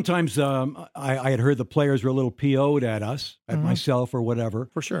 Well, sometimes I had heard the players were a little PO'd at us, at myself or whatever.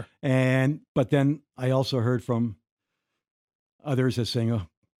 For sure. But then I also heard from others as saying, "Oh,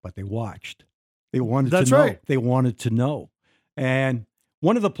 but they watched. They wanted to know. Right. They wanted to know." And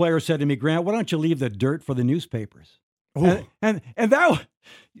one of the players said to me, "Grant, why don't you leave the dirt for the newspapers?" And that,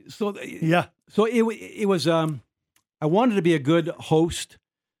 so yeah. So it was. I wanted to be a good host.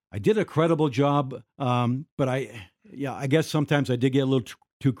 I did a credible job, but I guess sometimes I did get a little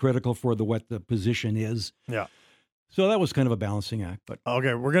too critical for what the position is. Yeah. So that was kind of a balancing act. But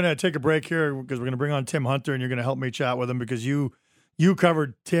okay, we're going to take a break here because we're going to bring on Tim Hunter, and you're going to help me chat with him because you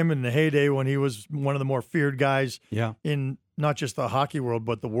covered Tim in the heyday when he was one of the more feared guys in not just the hockey world,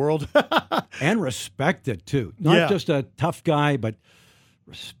 but the world. And respected, too. Not just a tough guy, but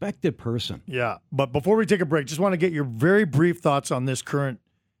respected person. Yeah. But before we take a break, just want to get your very brief thoughts on this current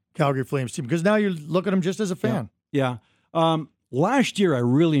Calgary Flames team, because now you look at them just as a fan. Yeah. Last year, I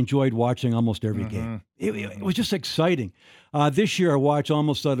really enjoyed watching almost every game. It was just exciting. This year, I watch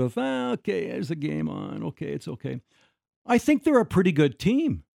almost out of, okay, there's a game on. Okay, it's okay. I think they're a pretty good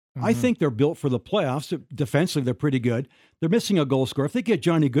team. I think they're built for the playoffs. Defensively, they're pretty good. They're missing a goal scorer. If they get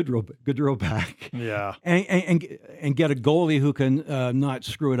Johnny Gaudreau back, and get a goalie who can not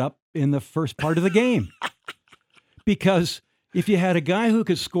screw it up in the first part of the game, because if you had a guy who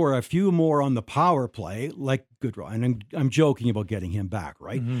could score a few more on the power play, like Gaudreau, and I'm joking about getting him back,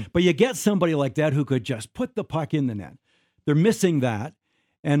 right? But you get somebody like that who could just put the puck in the net. They're missing that.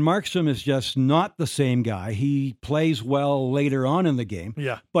 And Markstrom is just not the same guy. He plays well later on in the game.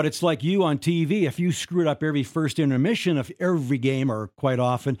 Yeah. But it's like you on TV. If you screwed up every first intermission of every game, or quite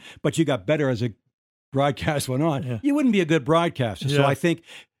often, but you got better as a broadcast went on, you wouldn't be a good broadcaster. So I think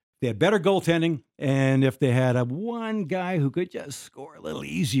they had better goaltending, and if they had one guy who could just score a little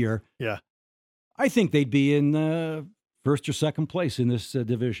easier, I think they'd be in first or second place in this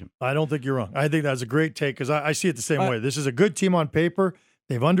division. I don't think you're wrong. I think that's a great take because I see it the same way. This is a good team on paper.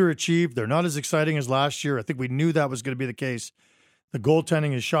 They've underachieved. They're not as exciting as last year. I think we knew that was going to be the case. The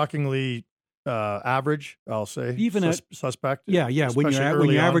goaltending is shockingly average, I'll say. Even suspect. Yeah. When you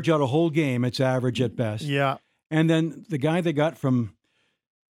average out a whole game, it's average at best. Yeah. And then the guy they got from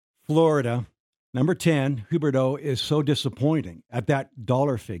Florida, number 10, Huberdeau, is so disappointing at that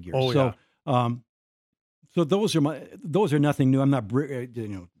dollar figure. So those are nothing new. I'm not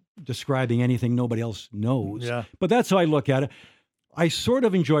describing anything nobody else knows. Yeah. But that's how I look at it. I sort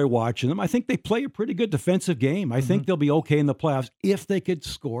of enjoy watching them. I think they play a pretty good defensive game. I think they'll be okay in the playoffs if they could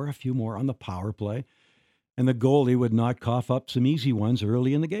score a few more on the power play, and the goalie would not cough up some easy ones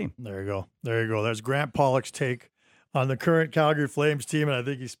early in the game. There you go. There's Grant Pollock's take on the current Calgary Flames team, and I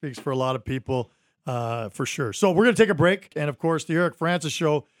think he speaks for a lot of people for sure. So we're going to take a break, and of course, the Eric Francis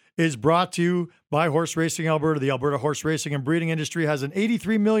Show is brought to you by Horse Racing Alberta. The Alberta horse racing and breeding industry has an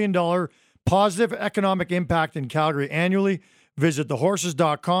 $83 million positive economic impact in Calgary annually. Visit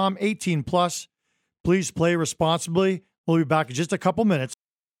thehorses.com, 18 plus. Please play responsibly. We'll be back in just a couple minutes.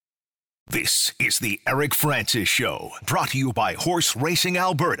 This is the Eric Francis Show, brought to you by Horse Racing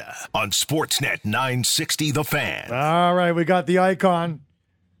Alberta on Sportsnet 960 The Fan. All right, we got the icon.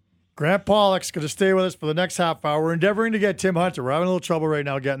 Grant Pollock's going to stay with us for the next half hour. We're endeavoring to get Tim Hunter. We're having a little trouble right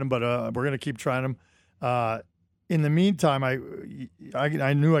now getting him, but we're going to keep trying him. In the meantime,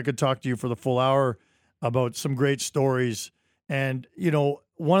 I knew I could talk to you for the full hour about some great stories. And,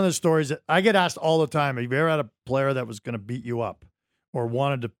 one of the stories that I get asked all the time, have you ever had a player that was going to beat you up or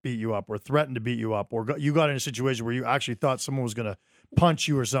wanted to beat you up or threatened to beat you up or you got in a situation where you actually thought someone was going to punch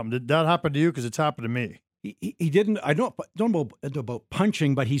you or something? Did that happen to you? Because it's happened to me. He didn't. I don't know about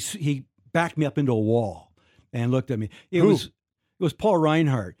punching, but he backed me up into a wall and looked at me. It was Paul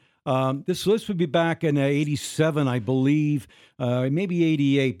Reinhardt. This would be back in '87, I believe, maybe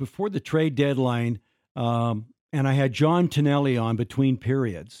 '88, before the trade deadline. And I had John Tonelli on between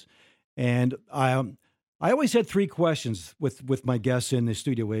periods, and I always had three questions with my guests in the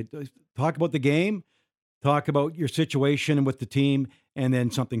studio. We'd talk about the game, talk about your situation with the team, and then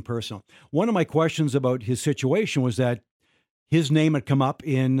something personal. One of my questions about his situation was that his name had come up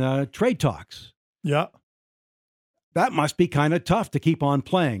in trade talks. Yeah. That must be kind of tough to keep on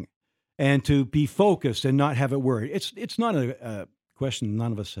playing and to be focused and not have it worried. It's not a question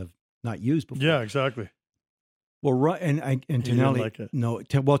none of us have not used before. Yeah, exactly. Well, and Tonelli, like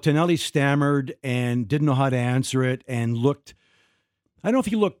it. Tonelli stammered and didn't know how to answer it and looked. I don't know if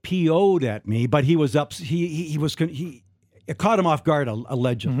he looked PO'd at me, but he was up. It caught him off guard,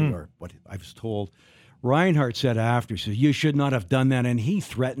 allegedly, or what I was told. Reinhardt said after, he said, "You should not have done that," and he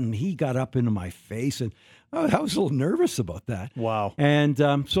threatened. He got up into my face, and I was a little nervous about that. Wow. And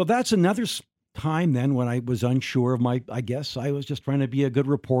so that's another time then when I was unsure of I guess I was just trying to be a good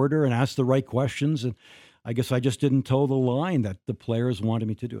reporter and ask the right questions, and I guess I just didn't toe the line that the players wanted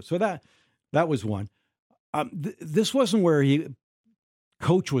me to do it. So that was one. This wasn't where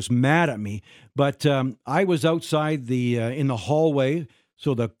coach was mad at me, but I was outside in the hallway.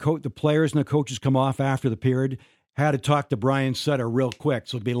 So the players and the coaches come off after the period. Had to talk to Brian Sutter real quick.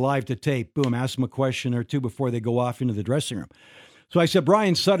 So it'd be live to tape. Boom, ask them a question or two before they go off into the dressing room. So I said,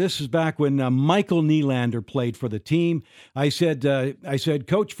 Brian Sutter, this is back when Michael Nylander played for the team. I said,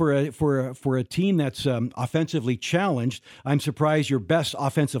 Coach, for a team that's offensively challenged, I'm surprised your best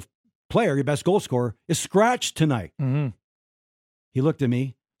offensive player, your best goal scorer, is scratched tonight. Mm-hmm. He looked at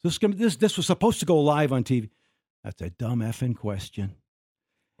me. This was supposed to go live on TV. That's a dumb effing question.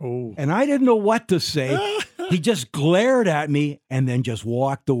 Oh. And I didn't know what to say. He just glared at me and then just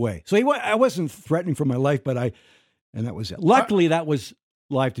walked away. So I wasn't threatening for my life, and that was it. Luckily, that was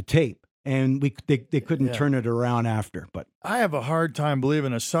live to tape, and they couldn't turn it around after. But I have a hard time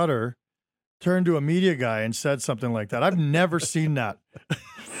believing a Sutter turned to a media guy and said something like that. I've never seen that.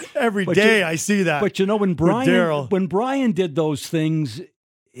 Every day I see that. But when Brian did those things,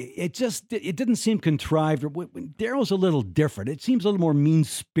 it didn't seem contrived. When Daryl's a little different. It seems a little more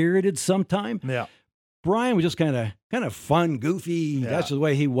mean-spirited sometimes. Yeah. Brian was just kind of fun, goofy. Yeah. That's the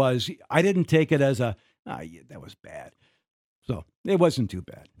way he was. I didn't take it as that was bad. So it wasn't too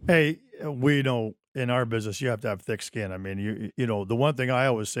bad. Hey, we know in our business you have to have thick skin. I mean, you know, the one thing I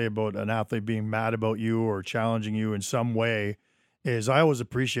always say about an athlete being mad about you or challenging you in some way is I always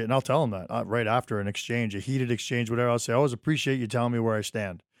appreciate, and I'll tell them that right after an exchange, a heated exchange, whatever, I'll say, I always appreciate you telling me where I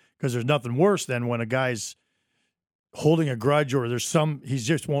stand. Because there's nothing worse than when a guy's holding a grudge or he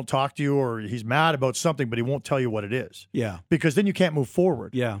just won't talk to you or he's mad about something, but he won't tell you what it is. Yeah. Because then you can't move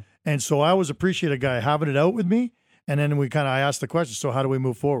forward. Yeah. And so I always appreciate a guy having it out with me. And then I ask the question, so how do we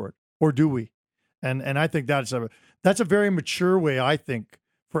move forward? Or do we? And I think that's a very mature way, I think,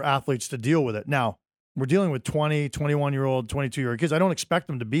 for athletes to deal with it. Now, we're dealing with 20, 21-year-old, 22-year-old kids. I don't expect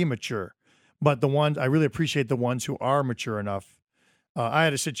them to be mature. But I really appreciate the ones who are mature enough. I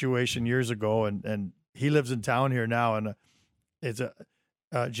had a situation years ago, and he lives in town here now, and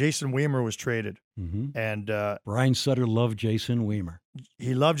Jason Weimer was traded. Mm-hmm. And Brian Sutter loved Jason Weimer.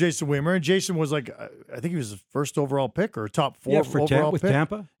 He loved Jason Weimer, and Jason was I think he was the first overall pick or top 4 overall with pick.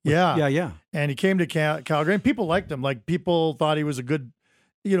 Tampa? Yeah. And he came to Calgary, and people liked him. Like, people thought he was a good,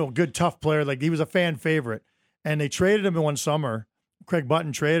 tough player. Like, he was a fan favorite. And they traded him in one summer. Craig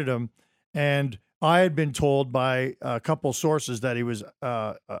Button traded him, and I had been told by a couple sources that he was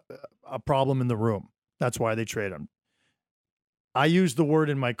a problem in the room. That's why they traded him. I used the word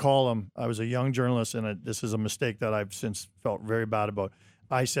in my column. I was a young journalist, and this is a mistake that I've since felt very bad about.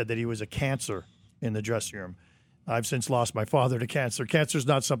 I said that he was a cancer in the dressing room. I've since lost my father to cancer. Cancer is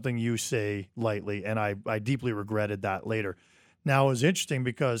not something you say lightly, and I deeply regretted that later. Now, it was interesting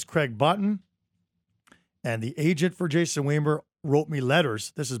because Craig Button and the agent for Jason Weimer wrote me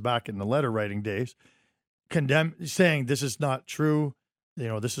letters. This is back in the letter writing days, saying this is not true.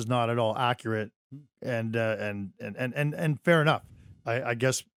 This is not at all accurate. And fair enough. I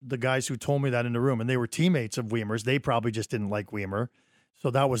guess the guys who told me that in the room, and they were teammates of Weimer's, they probably just didn't like Weimer. So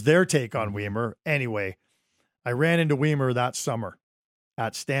that was their take on Weimer. Anyway, I ran into Weimer that summer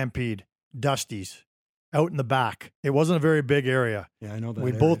at Stampede, Dusty's, out in the back. It wasn't a very big area. Yeah, I know that.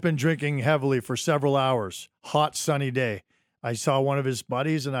 We'd both been drinking heavily for several hours. Hot, sunny day. I saw one of his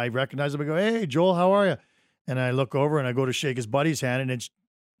buddies, and I recognized him. I go, "Hey, Joel, how are you?" And I look over, and I go to shake his buddy's hand, and it's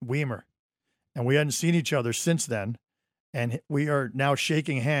Weimer. And we hadn't seen each other since then. And we are now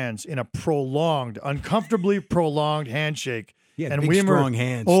shaking hands in a uncomfortably prolonged handshake. Yeah, and big, Weimer, strong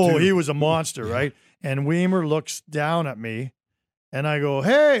hands. Oh, too. He was a monster, right? And Weimer looks down at me, and I go,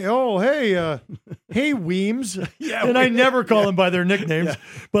 hey, Weems. Yeah, and I never call them by their nicknames,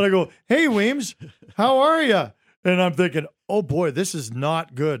 but I go, "Hey, Weems, how are you?" And I'm thinking, oh, boy, this is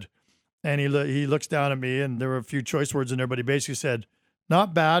not good. And he looks down at me, and there were a few choice words in there, but he basically said,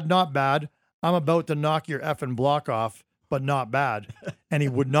 not bad, not bad. I'm about to knock your effing block off, but not bad. And he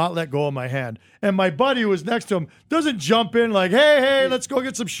would not let go of my hand. And my buddy who was next to him doesn't jump in like, hey, let's go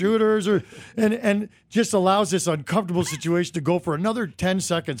get some shooters, and just allows this uncomfortable situation to go for another 10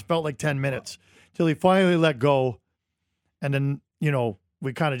 seconds, felt like 10 minutes, till he finally let go. And then,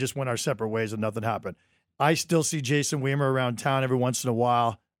 we kind of just went our separate ways and nothing happened. I still see Jason Weimer around town every once in a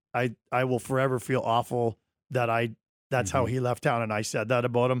while. I will forever feel awful that that's how he left town, and I said that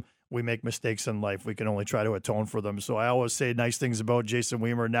about him. We make mistakes in life. We can only try to atone for them. So I always say nice things about Jason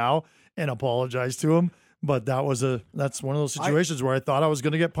Weimer now and apologize to him. But that's one of those situations where I thought I was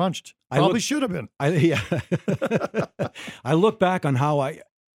going to get punched. Probably should have been. I look back on how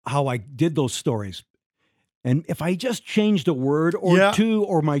I did those stories, and if I just changed a word or two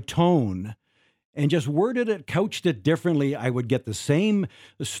or my tone, and just worded it, couched it differently, I would get the same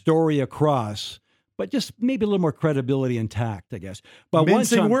story across. But just maybe a little more credibility and tact, I guess. But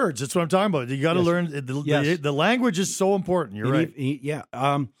mincing words, that's what I'm talking about. You got to learn. The language is so important. You're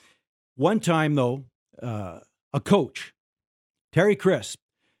right. One time, though, a coach, Terry Crisp,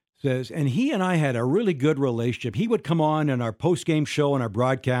 says, and he and I had a really good relationship. He would come on in our post-game show and our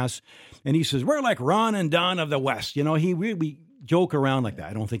broadcasts, and he says, we're like Ron and Don of the West. You know, we joke around like that.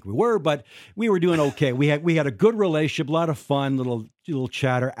 I don't think we were, but we were doing okay. We had a good relationship, a lot of fun, little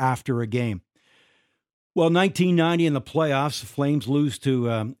chatter after a game. Well, 1990 in the playoffs, the Flames lose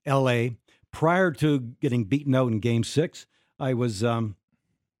to L.A. Prior to getting beaten out in Game 6, I was I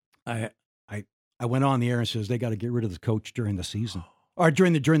went on the air and says they got to get rid of the coach during the season or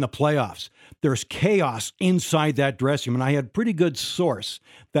during the playoffs. There's chaos inside that dressing room, and I had pretty good source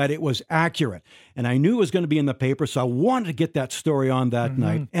that it was accurate, and I knew it was going to be in the paper, so I wanted to get that story on that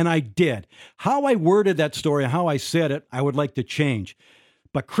night, and I did. How I worded that story, how I said it, I would like to change.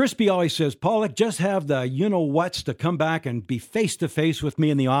 But Crispy always says, Pollock, just have the you-know-whats to come back and be face-to-face with me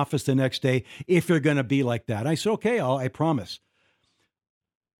in the office the next day if you're going to be like that. I said, okay, I promise.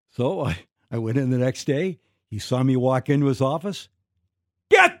 So I went in the next day. He saw me walk into his office.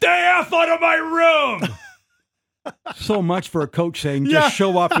 Get the F out of my room! So much for a coach saying, just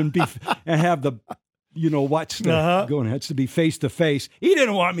show up and have the you-know-what's going. It has to be face-to-face. He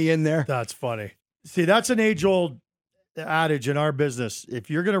didn't want me in there. That's funny. See, that's an age-old adage in our business. If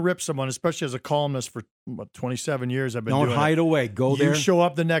you're going to rip someone, especially as a columnist for 27 years, I've been doing it. Don't hide away. Go there. You show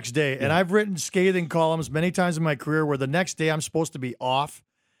up the next day. Yeah. And I've written scathing columns many times in my career where the next day I'm supposed to be off.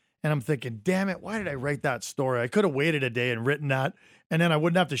 And I'm thinking, damn it, why did I write that story? I could have waited a day and written that, and then I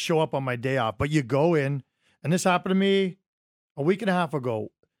wouldn't have to show up on my day off. But you go in, and this happened to me a week and a half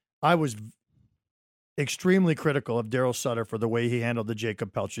ago. I was extremely critical of Daryl Sutter for the way he handled the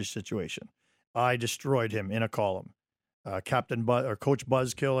Jacob Pelche situation. I destroyed him in a column. Captain Buzz or Coach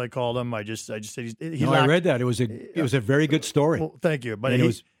Buzzkill, I called him. I just said I read that. It was a very good story. Well, thank you, but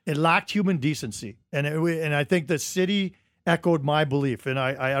it lacked human decency, and I think the city echoed my belief. And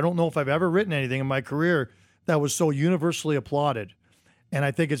I don't know if I've ever written anything in my career that was so universally applauded, and I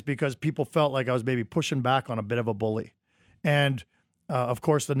think it's because people felt like I was maybe pushing back on a bit of a bully, and of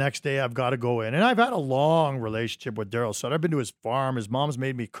course the next day I've got to go in, and I've had a long relationship with Daryl Sutter. I've been to his farm. His mom's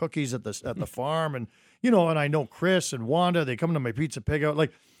made me cookies at the farm, and. And I know Chris and Wanda, they come to my Pizza Pig out.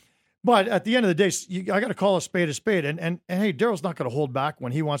 But at the end of the day, I got to call a spade. And hey, Daryl's not going to hold back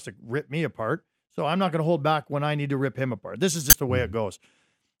when he wants to rip me apart. So I'm not going to hold back when I need to rip him apart. This is just the way it goes.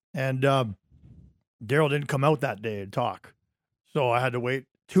 And Daryl didn't come out that day and talk. So I had to wait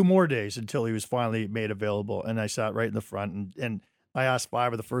 2 more days until he was finally made available. And I sat right in the front and I asked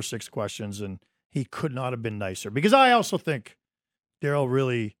 5 of the first 6 questions, and he could not have been nicer. Because I also think Daryl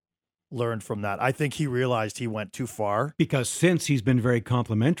really learned from that. I think he realized he went too far. Because since he's been very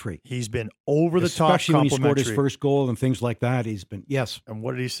complimentary. He's been over the top especially when he scored his first goal and things like that. He's been, yes. And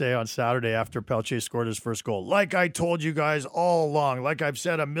what did he say on Saturday after Pelche scored his first goal? Like I told you guys all along, like I've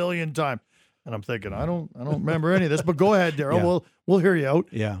said 1,000,000 times. And I'm thinking, I don't remember any of this, but go ahead, Daryl. Yeah. We'll hear you out.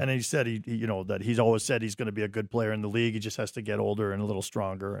 Yeah. And he said that he's always said he's going to be a good player in the league. He just has to get older and a little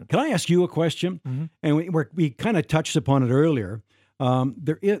stronger. Can I ask you a question? Mm-hmm. And we kind of touched upon it earlier.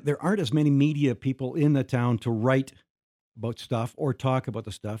 There aren't as many media people in the town to write about stuff or talk about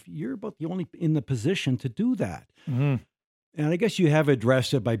the stuff. You're about the only in the position to do that. Mm-hmm. And I guess you have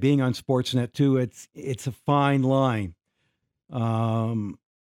addressed it by being on Sportsnet too. It's a fine line.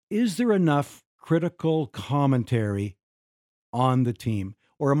 Is there enough critical commentary on the team?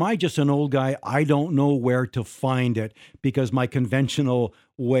 Or am I just an old guy? I don't know where to find it because my conventional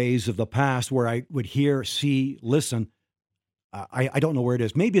ways of the past where I would hear, see, listen, I don't know where it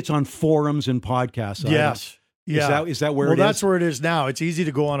is. Maybe it's on forums and podcasts. Yes. Yeah. Is that where it is? Well, that's where it is now. It's easy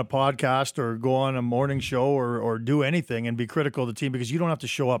to go on a podcast or go on a morning show or do anything and be critical of the team because you don't have to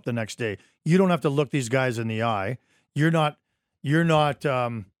show up the next day. You don't have to look these guys in the eye. You're not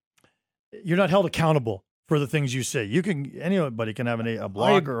held accountable for the things you say. Anybody can have a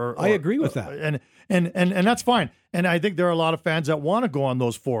blog I agree with that. And that's fine. And I think there are a lot of fans that want to go on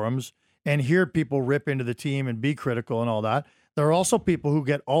those forums and hear people rip into the team and be critical and all that. There are also people who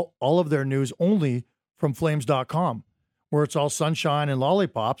get all of their news only from Flames.com, where it's all sunshine and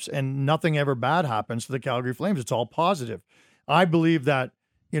lollipops and nothing ever bad happens to the Calgary Flames. It's all positive. I believe that,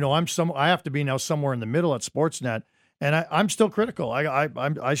 I have to be now somewhere in the middle at Sportsnet, and I'm still critical.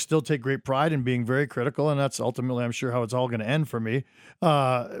 I still take great pride in being very critical, and that's ultimately, I'm sure, how it's all going to end for me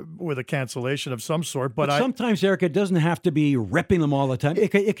with a cancellation of some sort. But sometimes, Eric, it doesn't have to be ripping them all the time.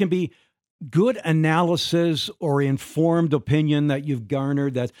 It can be good analysis or informed opinion that you've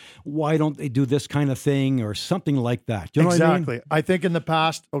garnered that why don't they do this kind of thing or something like that. Do you know what I mean? Exactly. I think in the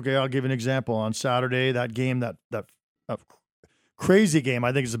past, okay, I'll give an example. On Saturday, that game, that crazy game,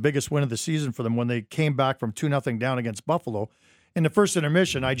 I think is the biggest win of the season for them when they came back from 2-0 down against Buffalo. In the first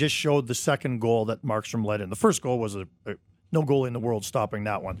intermission, I just showed the second goal that Markstrom led in. The first goal was a No goalie in the world stopping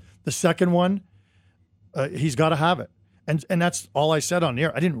that one. The second one, he's got to have it. And that's all I said on the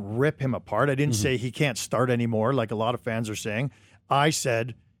air. I didn't rip him apart. I didn't say he can't start anymore, like a lot of fans are saying. I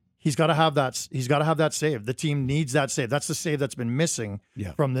said he's got to have that. He's got to have that save. The team needs that save. That's the save that's been missing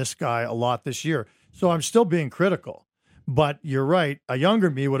from this guy a lot this year. So I'm still being critical. But you're right. A younger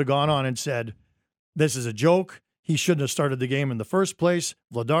me would have gone on and said, this is a joke. He shouldn't have started the game in the first place.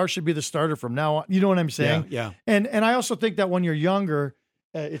 Vladar should be the starter from now on. You know what I'm saying? Yeah. And I also think that when you're younger,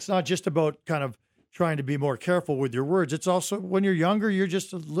 it's not just about kind of trying to be more careful with your words. It's also when you're younger, you're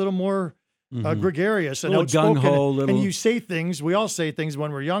just a little more gregarious and outspoken. Gung-ho, and you say things, we all say things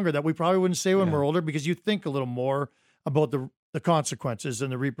when we're younger that we probably wouldn't say when we're older because you think a little more about the consequences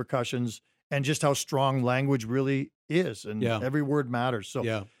and the repercussions and just how strong language really is. And every word matters.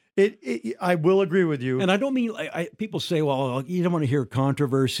 So I will agree with you. And I don't mean, people say, well, you don't want to hear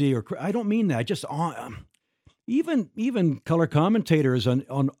controversy or I don't mean that. Just even color commentators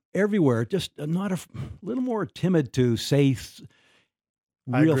on everywhere, just not a little more timid to say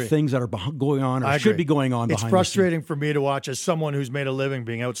real things that are going on or should be going on. It's frustrating for me to watch as someone who's made a living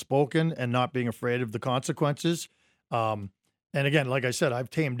being outspoken and not being afraid of the consequences. And again, like I said, I've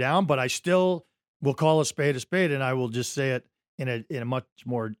tamed down, but I still will call a spade, and I will just say it in a much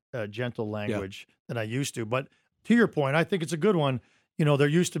more gentle language than I used to. But to your point, I think it's a good one. You know, there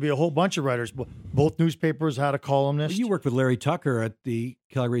used to be a whole bunch of writers. Both newspapers had a columnist. You worked with Larry Tucker at the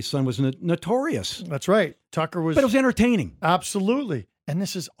Calgary Sun, was notorious. That's right. Tucker was. But it was entertaining. Absolutely. And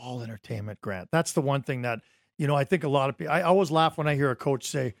this is all entertainment, Grant. That's the one thing that, you know, I think a lot of people, I always laugh when I hear a coach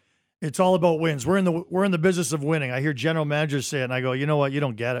say, it's all about wins. We're in the business of winning. I hear general managers say it, and I go, you know what? You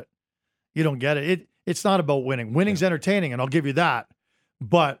don't get it. You don't get it. It's not about winning. Winning's entertaining, and I'll give you that.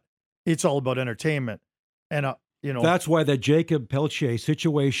 But it's all about entertainment. And, you know. That's why the Jacob Pelche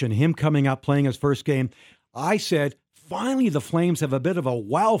situation, him coming up, playing his first game, I said, finally the Flames have a bit of a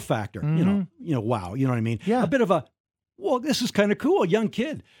wow factor. You know, wow. You know what I mean? Yeah. A bit of a, well, this is kind of cool, young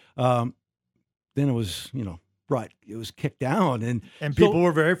kid. Then it was, it was kicked down. And people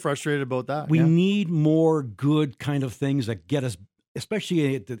were very frustrated about that. We need more good kind of things that get us,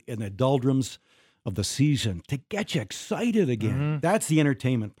 especially in the doldrums of the season, to get you excited again. That's the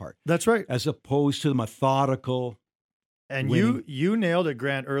entertainment part. That's right. As opposed to the methodical. And you nailed it,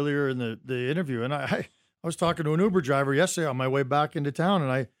 Grant, earlier in the interview. And I was talking to an Uber driver yesterday on my way back into town,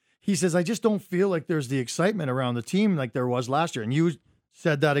 and he says, I just don't feel like there's the excitement around the team like there was last year. And you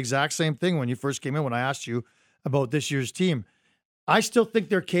said that exact same thing when you first came in, when I asked you about this year's team. I still think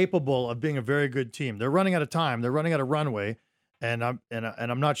they're capable of being a very good team. They're running out of time. They're running out of runway. And I'm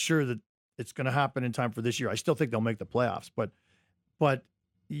not sure that it's going to happen in time for this year. I still think they'll make the playoffs. But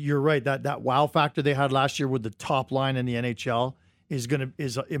you're right. That wow factor they had last year with the top line in the NHL is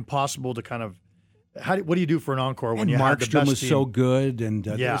impossible to kind of. What do you do for an encore when you have the best team? Markstrom was so good, and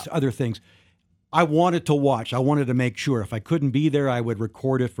there's other things. I wanted to watch. I wanted to make sure. If I couldn't be there, I would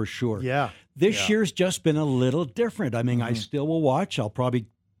record it for sure. Yeah. This year's just been a little different. I mean, I still will watch. I'll probably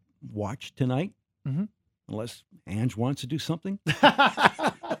watch tonight, unless Ange wants to do something.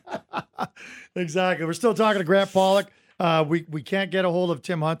 Exactly. We're still talking to Grant Pollock. We can't get a hold of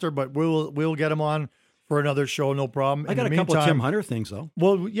Tim Hunter, but we'll get him on for another show, no problem. I got a couple of Tim Hunter things, though.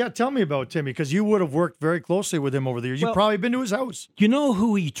 Well, yeah, tell me about Timmy, because you would have worked very closely with him over the years. You've probably been to his house. You know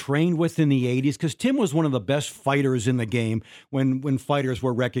who he trained with in the 80s? Because Tim was one of the best fighters in the game when fighters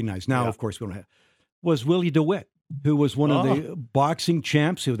were recognized. Now, of course, we don't have. Was Willie DeWitt, who was one of the boxing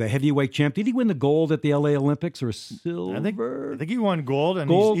champs, who was the heavyweight champ. Did he win the gold at the LA Olympics or silver? I think he won gold, and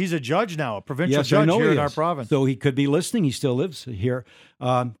he's a judge now, a provincial judge here in our province. So he could be listening. He still lives here.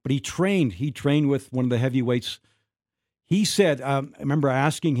 But he trained with one of the heavyweights. He said, I remember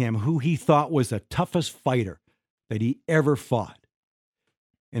asking him who he thought was the toughest fighter that he ever fought.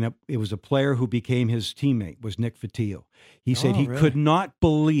 And it was a player who became his teammate, was Nick Fotiu. He said he could not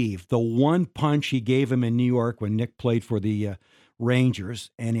believe the one punch he gave him in New York when Nick played for the Rangers,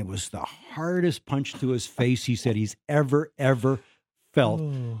 and it was the hardest punch to his face he said he's ever felt.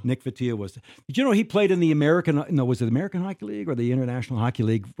 Nick Fotiu was. Did you know he played in the was it the American Hockey League or the International Hockey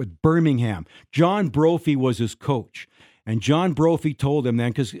League with Birmingham? John Brophy was his coach, and John Brophy told him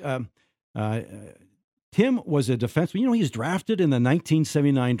then, because Tim was a defenseman. You know, he was drafted in the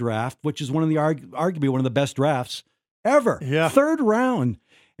 1979 draft, which is arguably one of the best drafts ever. Yeah. 3rd round.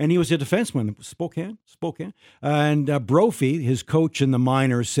 And he was a defenseman, Spokane. And Brophy, his coach in the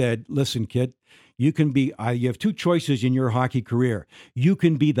minors, said, listen, kid, you can be, you have 2 choices in your hockey career. You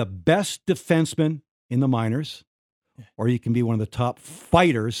can be the best defenseman in the minors, or you can be one of the top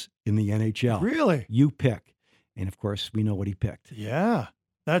fighters in the NHL. Really? You pick. And of course, we know what he picked. Yeah.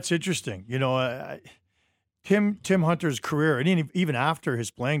 That's interesting. You know, Tim Hunter's career, and even after his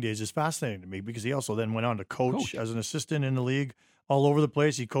playing days, is fascinating to me because he also then went on to coach as an assistant in the league all over the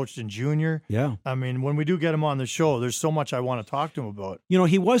place. He coached in junior. Yeah. I mean, when we do get him on the show, there's so much I want to talk to him about. You know,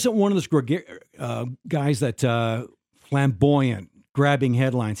 he wasn't one of those guys that flamboyant, grabbing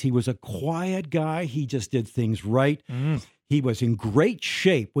headlines. He was a quiet guy. He just did things right. He was in great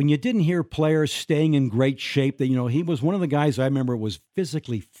shape. When you didn't hear players staying in great shape, that he was one of the guys I remember was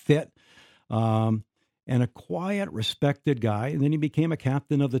physically fit. And a quiet, respected guy. And then he became a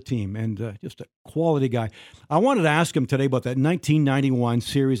captain of the team and just a quality guy. I wanted to ask him today about that 1991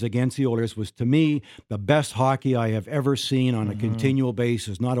 series against the Oilers. Was, to me, the best hockey I have ever seen on a continual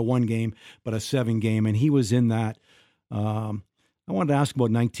basis. Not a 1 game, but a 7 game. And he was in that. I wanted to ask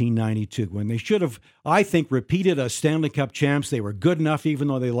about 1992 when they should have, I think, repeated as Stanley Cup champs. They were good enough, even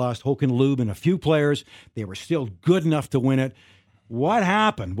though they lost Hoke and Lube and a few players. They were still good enough to win it. What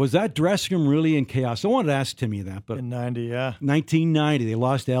happened? Was that dressing room really in chaos? I wanted to ask Timmy that. But in 90, yeah. 1990, they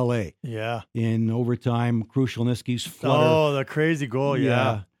lost L.A. Yeah. In overtime, Krushelnyski's flutter. Oh, the crazy goal,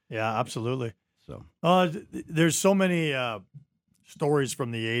 yeah. Yeah, absolutely. So, there's so many stories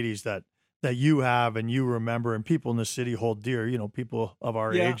from the 80s that you have and you remember and people in the city hold dear, people of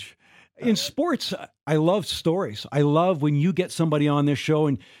our age. In sports, I love stories. I love when you get somebody on this show,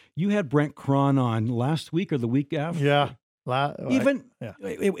 and you had Brent Cron on last week or the week after. Yeah.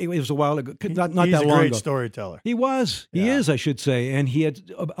 It was a while ago, not He's that long ago. He's a great storyteller. He was. He is, I should say. And he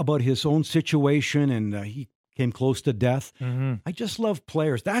had about his own situation, and he came close to death. I just love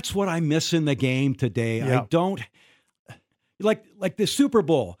players. That's what I miss in the game today. Yeah. I don't like the Super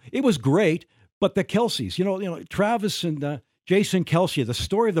Bowl. It was great, but the Kelceys, Travis and Jason Kelce, the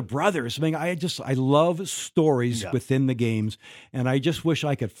story of the brothers. I mean, I love stories within the games, and I just wish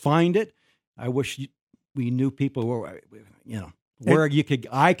I could find it. I wish we knew people where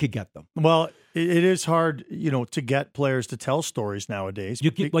I could get them. Well, it is hard, to get players to tell stories nowadays.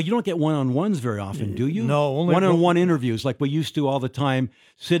 You don't get one-on-ones very often, do you? No, only one-on-one interviews like we used to all the time,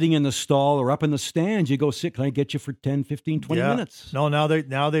 sitting in the stall or up in the stands. You go sit, can I get you for 10, 15, 20 minutes? No, now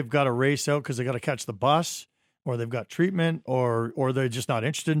they've got to race out because they got to catch the bus, or they've got treatment, or they're just not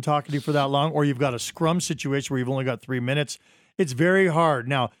interested in talking to you for that long, or you've got a scrum situation where you've only got 3 minutes. It's very hard.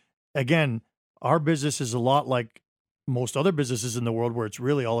 Now, again, our business is a lot like most other businesses in the world where it's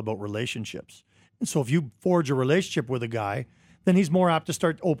really all about relationships. And so if you forge a relationship with a guy, then he's more apt to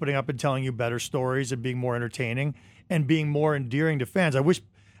start opening up and telling you better stories and being more entertaining and being more endearing to fans. I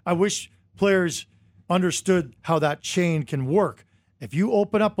wish players understood how that chain can work. If you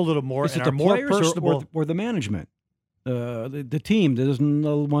open up a little more and are more personable, or the management, the team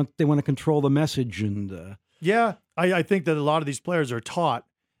that they want to control the message and I think that a lot of these players are taught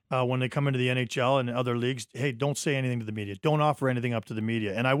when they come into the NHL and other leagues, hey, don't say anything to the media. Don't offer anything up to the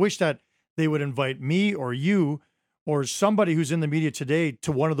media. And I wish that they would invite me or you or somebody who's in the media today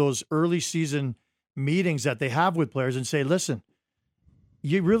to one of those early season meetings that they have with players and say, listen,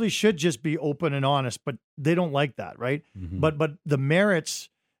 you really should just be open and honest, but they don't like that, right? But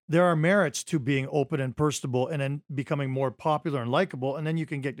there are merits to being open and personable and then becoming more popular and likable, and then you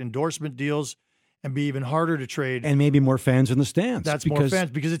can get endorsement deals and be even harder to trade. And maybe more fans in the stands. More fans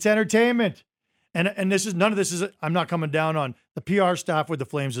because it's entertainment. And none of this is, I'm not coming down on the PR staff with the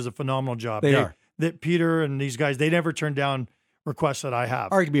Flames does a phenomenal job. They are. Peter and these guys, they never turn down requests that I have.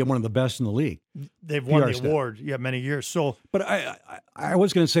 Arguably one of the best in the league. They've won the award, many years. So, but I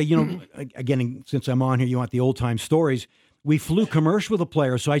was going to say, again, since I'm on here, you want the old time stories. We flew commercial with a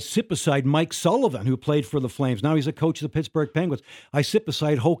player, so I sit beside Mike Sullivan, who played for the Flames. Now he's a coach of the Pittsburgh Penguins. I sit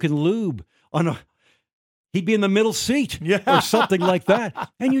beside Hoke and Lube he'd be in the middle seat or something like that.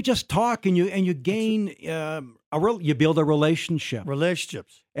 And you just talk and you gain, you build a relationship.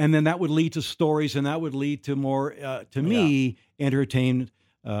 Relationships. And then that would lead to stories, and that would lead to more, entertained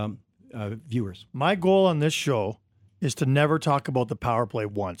viewers. My goal on this show is to never talk about the power play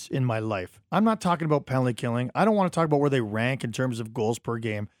once in my life. I'm not talking about penalty killing. I don't want to talk about where they rank in terms of goals per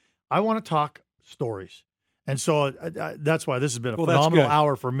game. I want to talk stories. And so that's why this has been a phenomenal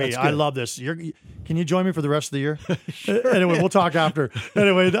hour for me. I love this. Can you join me for the rest of the year? Sure. Anyway, we'll talk after.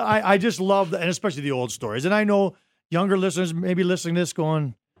 Anyway, I just love that, and especially the old stories. And I know younger listeners may be listening to this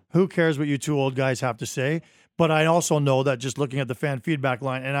going, who cares what you two old guys have to say? But I also know that just looking at the fan feedback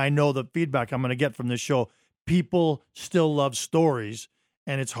line, and I know the feedback I'm going to get from this show, people still love stories.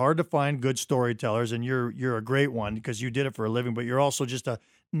 And it's hard to find good storytellers, and you're a great one because you did it for a living, but you're also just a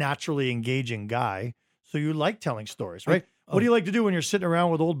naturally engaging guy. So you like telling stories, right? What do you like to do when you're sitting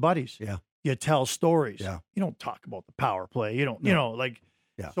around with old buddies? Yeah. You tell stories. Yeah. You don't talk about the power play. You don't,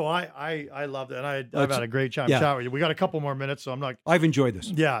 So I love that. And I've had a great time chatting with you. We got a couple more minutes, so I'm not. I've enjoyed this.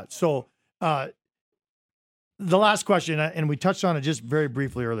 Yeah. So the last question, and we touched on it just very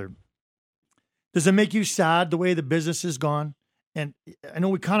briefly earlier. Does it make you sad the way the business has gone? And I know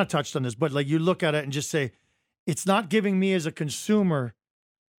we kind of touched on this, but like you look at it and just say, it's not giving me as a consumer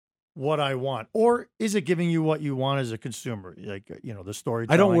what I want. Or is it giving you what you want as a consumer? Like, the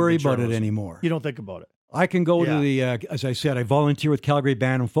storytelling. I don't worry about it anymore. You don't think about it. I can go to the, as I said, I volunteer with Calgary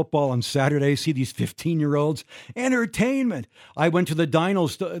Band and Football on Saturday, see these 15-year-olds. Entertainment. I went to the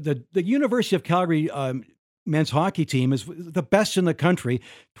Dinos. The University of Calgary men's hockey team is the best in the country.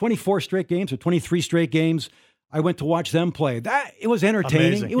 24 straight games or 23 straight games. I went to watch them play. It was entertaining.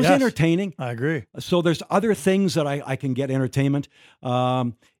 Amazing. It was entertaining. I agree. So there's other things that I can get entertainment.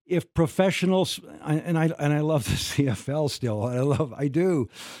 If professionals, and I love the CFL still. I do.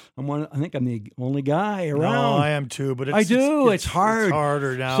 I think I'm the only guy around. No, I am too. But it's hard. It's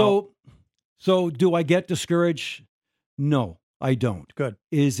harder now. So do I get discouraged? No, I don't. Good.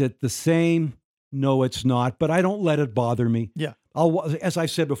 Is it the same? No, it's not. But I don't let it bother me. Yeah. As I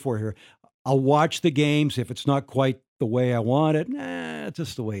said before here, I'll watch the games. If it's not quite the way I want it, it's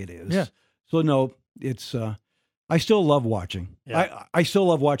just the way it is. Yeah. So no, it's. I still love watching. Yeah. I still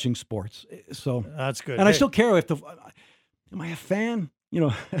love watching sports. So that's good. And I still care am I a fan?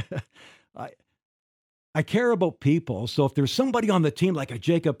 I care about people. So if there's somebody on the team like a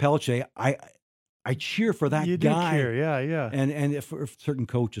Jacob Pelche, I cheer for that you guy. Do care. Yeah. And if certain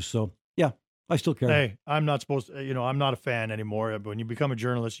coaches. So yeah, I still care. Hey, I'm not supposed to, I'm not a fan anymore. But when you become a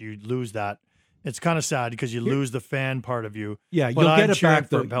journalist, you lose that. It's kind of sad because you lose the fan part of you. Yeah, but you'll get it back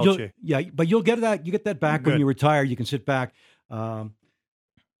though. But you'll get that. You get that back when you retire. You can sit back.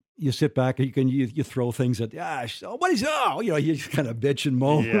 You sit back and you throw things at. You kind of bitch and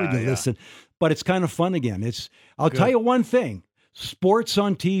moan and you listen. But it's kind of fun again. I'll tell you one thing. Sports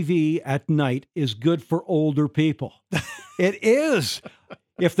on TV at night is good for older people. It is.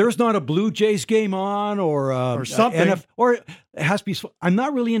 If there's not a Blue Jays game on or something, or it has to be. I'm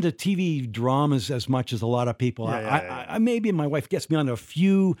not really into TV dramas as much as a lot of people. I maybe my wife gets me on a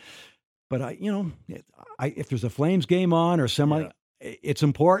few, but if there's a Flames game on or it's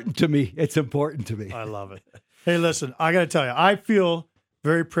important to me. It's important to me. I love it. Hey, listen, I got to tell you, I feel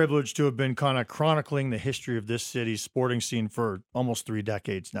very privileged to have been kind of chronicling the history of this city's sporting scene for almost 3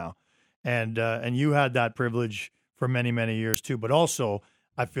 decades now, and you had that privilege for many, many years too. But also,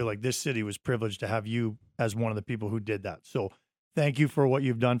 I feel like this city was privileged to have you as one of the people who did that. So thank you for what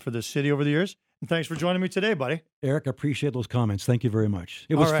you've done for this city over the years. And thanks for joining me today, buddy. Eric, I appreciate those comments. Thank you very much.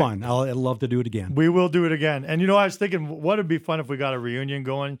 It was fun. I'd love to do it again. We will do it again. And, I was thinking, what would be fun if we got a reunion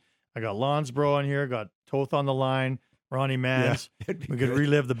going? I got Lonsbro on here, got Toth on the line, Ronnie Mans. Yeah, we could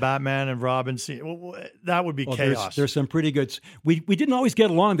relive the Batman and Robin scene. Well, that would be chaos. There's some pretty good. We didn't always get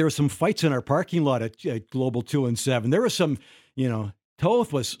along. There were some fights in our parking lot at Global 2 and 7. There was some,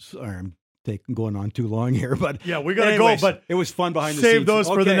 Toth was. I'm going on too long here, but yeah, we gotta go. But it was fun behind the scenes. Save those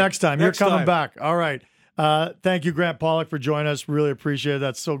for the next time. You're coming back. All right. Thank you, Grant Pollock, for joining us. Really appreciate it.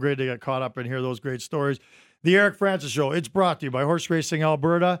 That's so great to get caught up and hear those great stories. The Eric Francis Show. It's brought to you by Horse Racing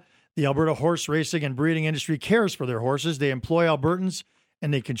Alberta. The Alberta horse racing and breeding industry cares for their horses. They employ Albertans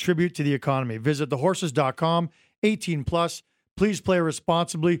and they contribute to the economy. Visit thehorses.com. 18 plus. Please play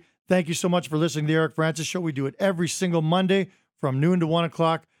responsibly. Thank you so much for listening to the Eric Francis Show. We do it every single Monday from noon to 1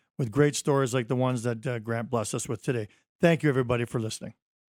 o'clock with great stories like the ones that Grant blessed us with today. Thank you, everybody, for listening.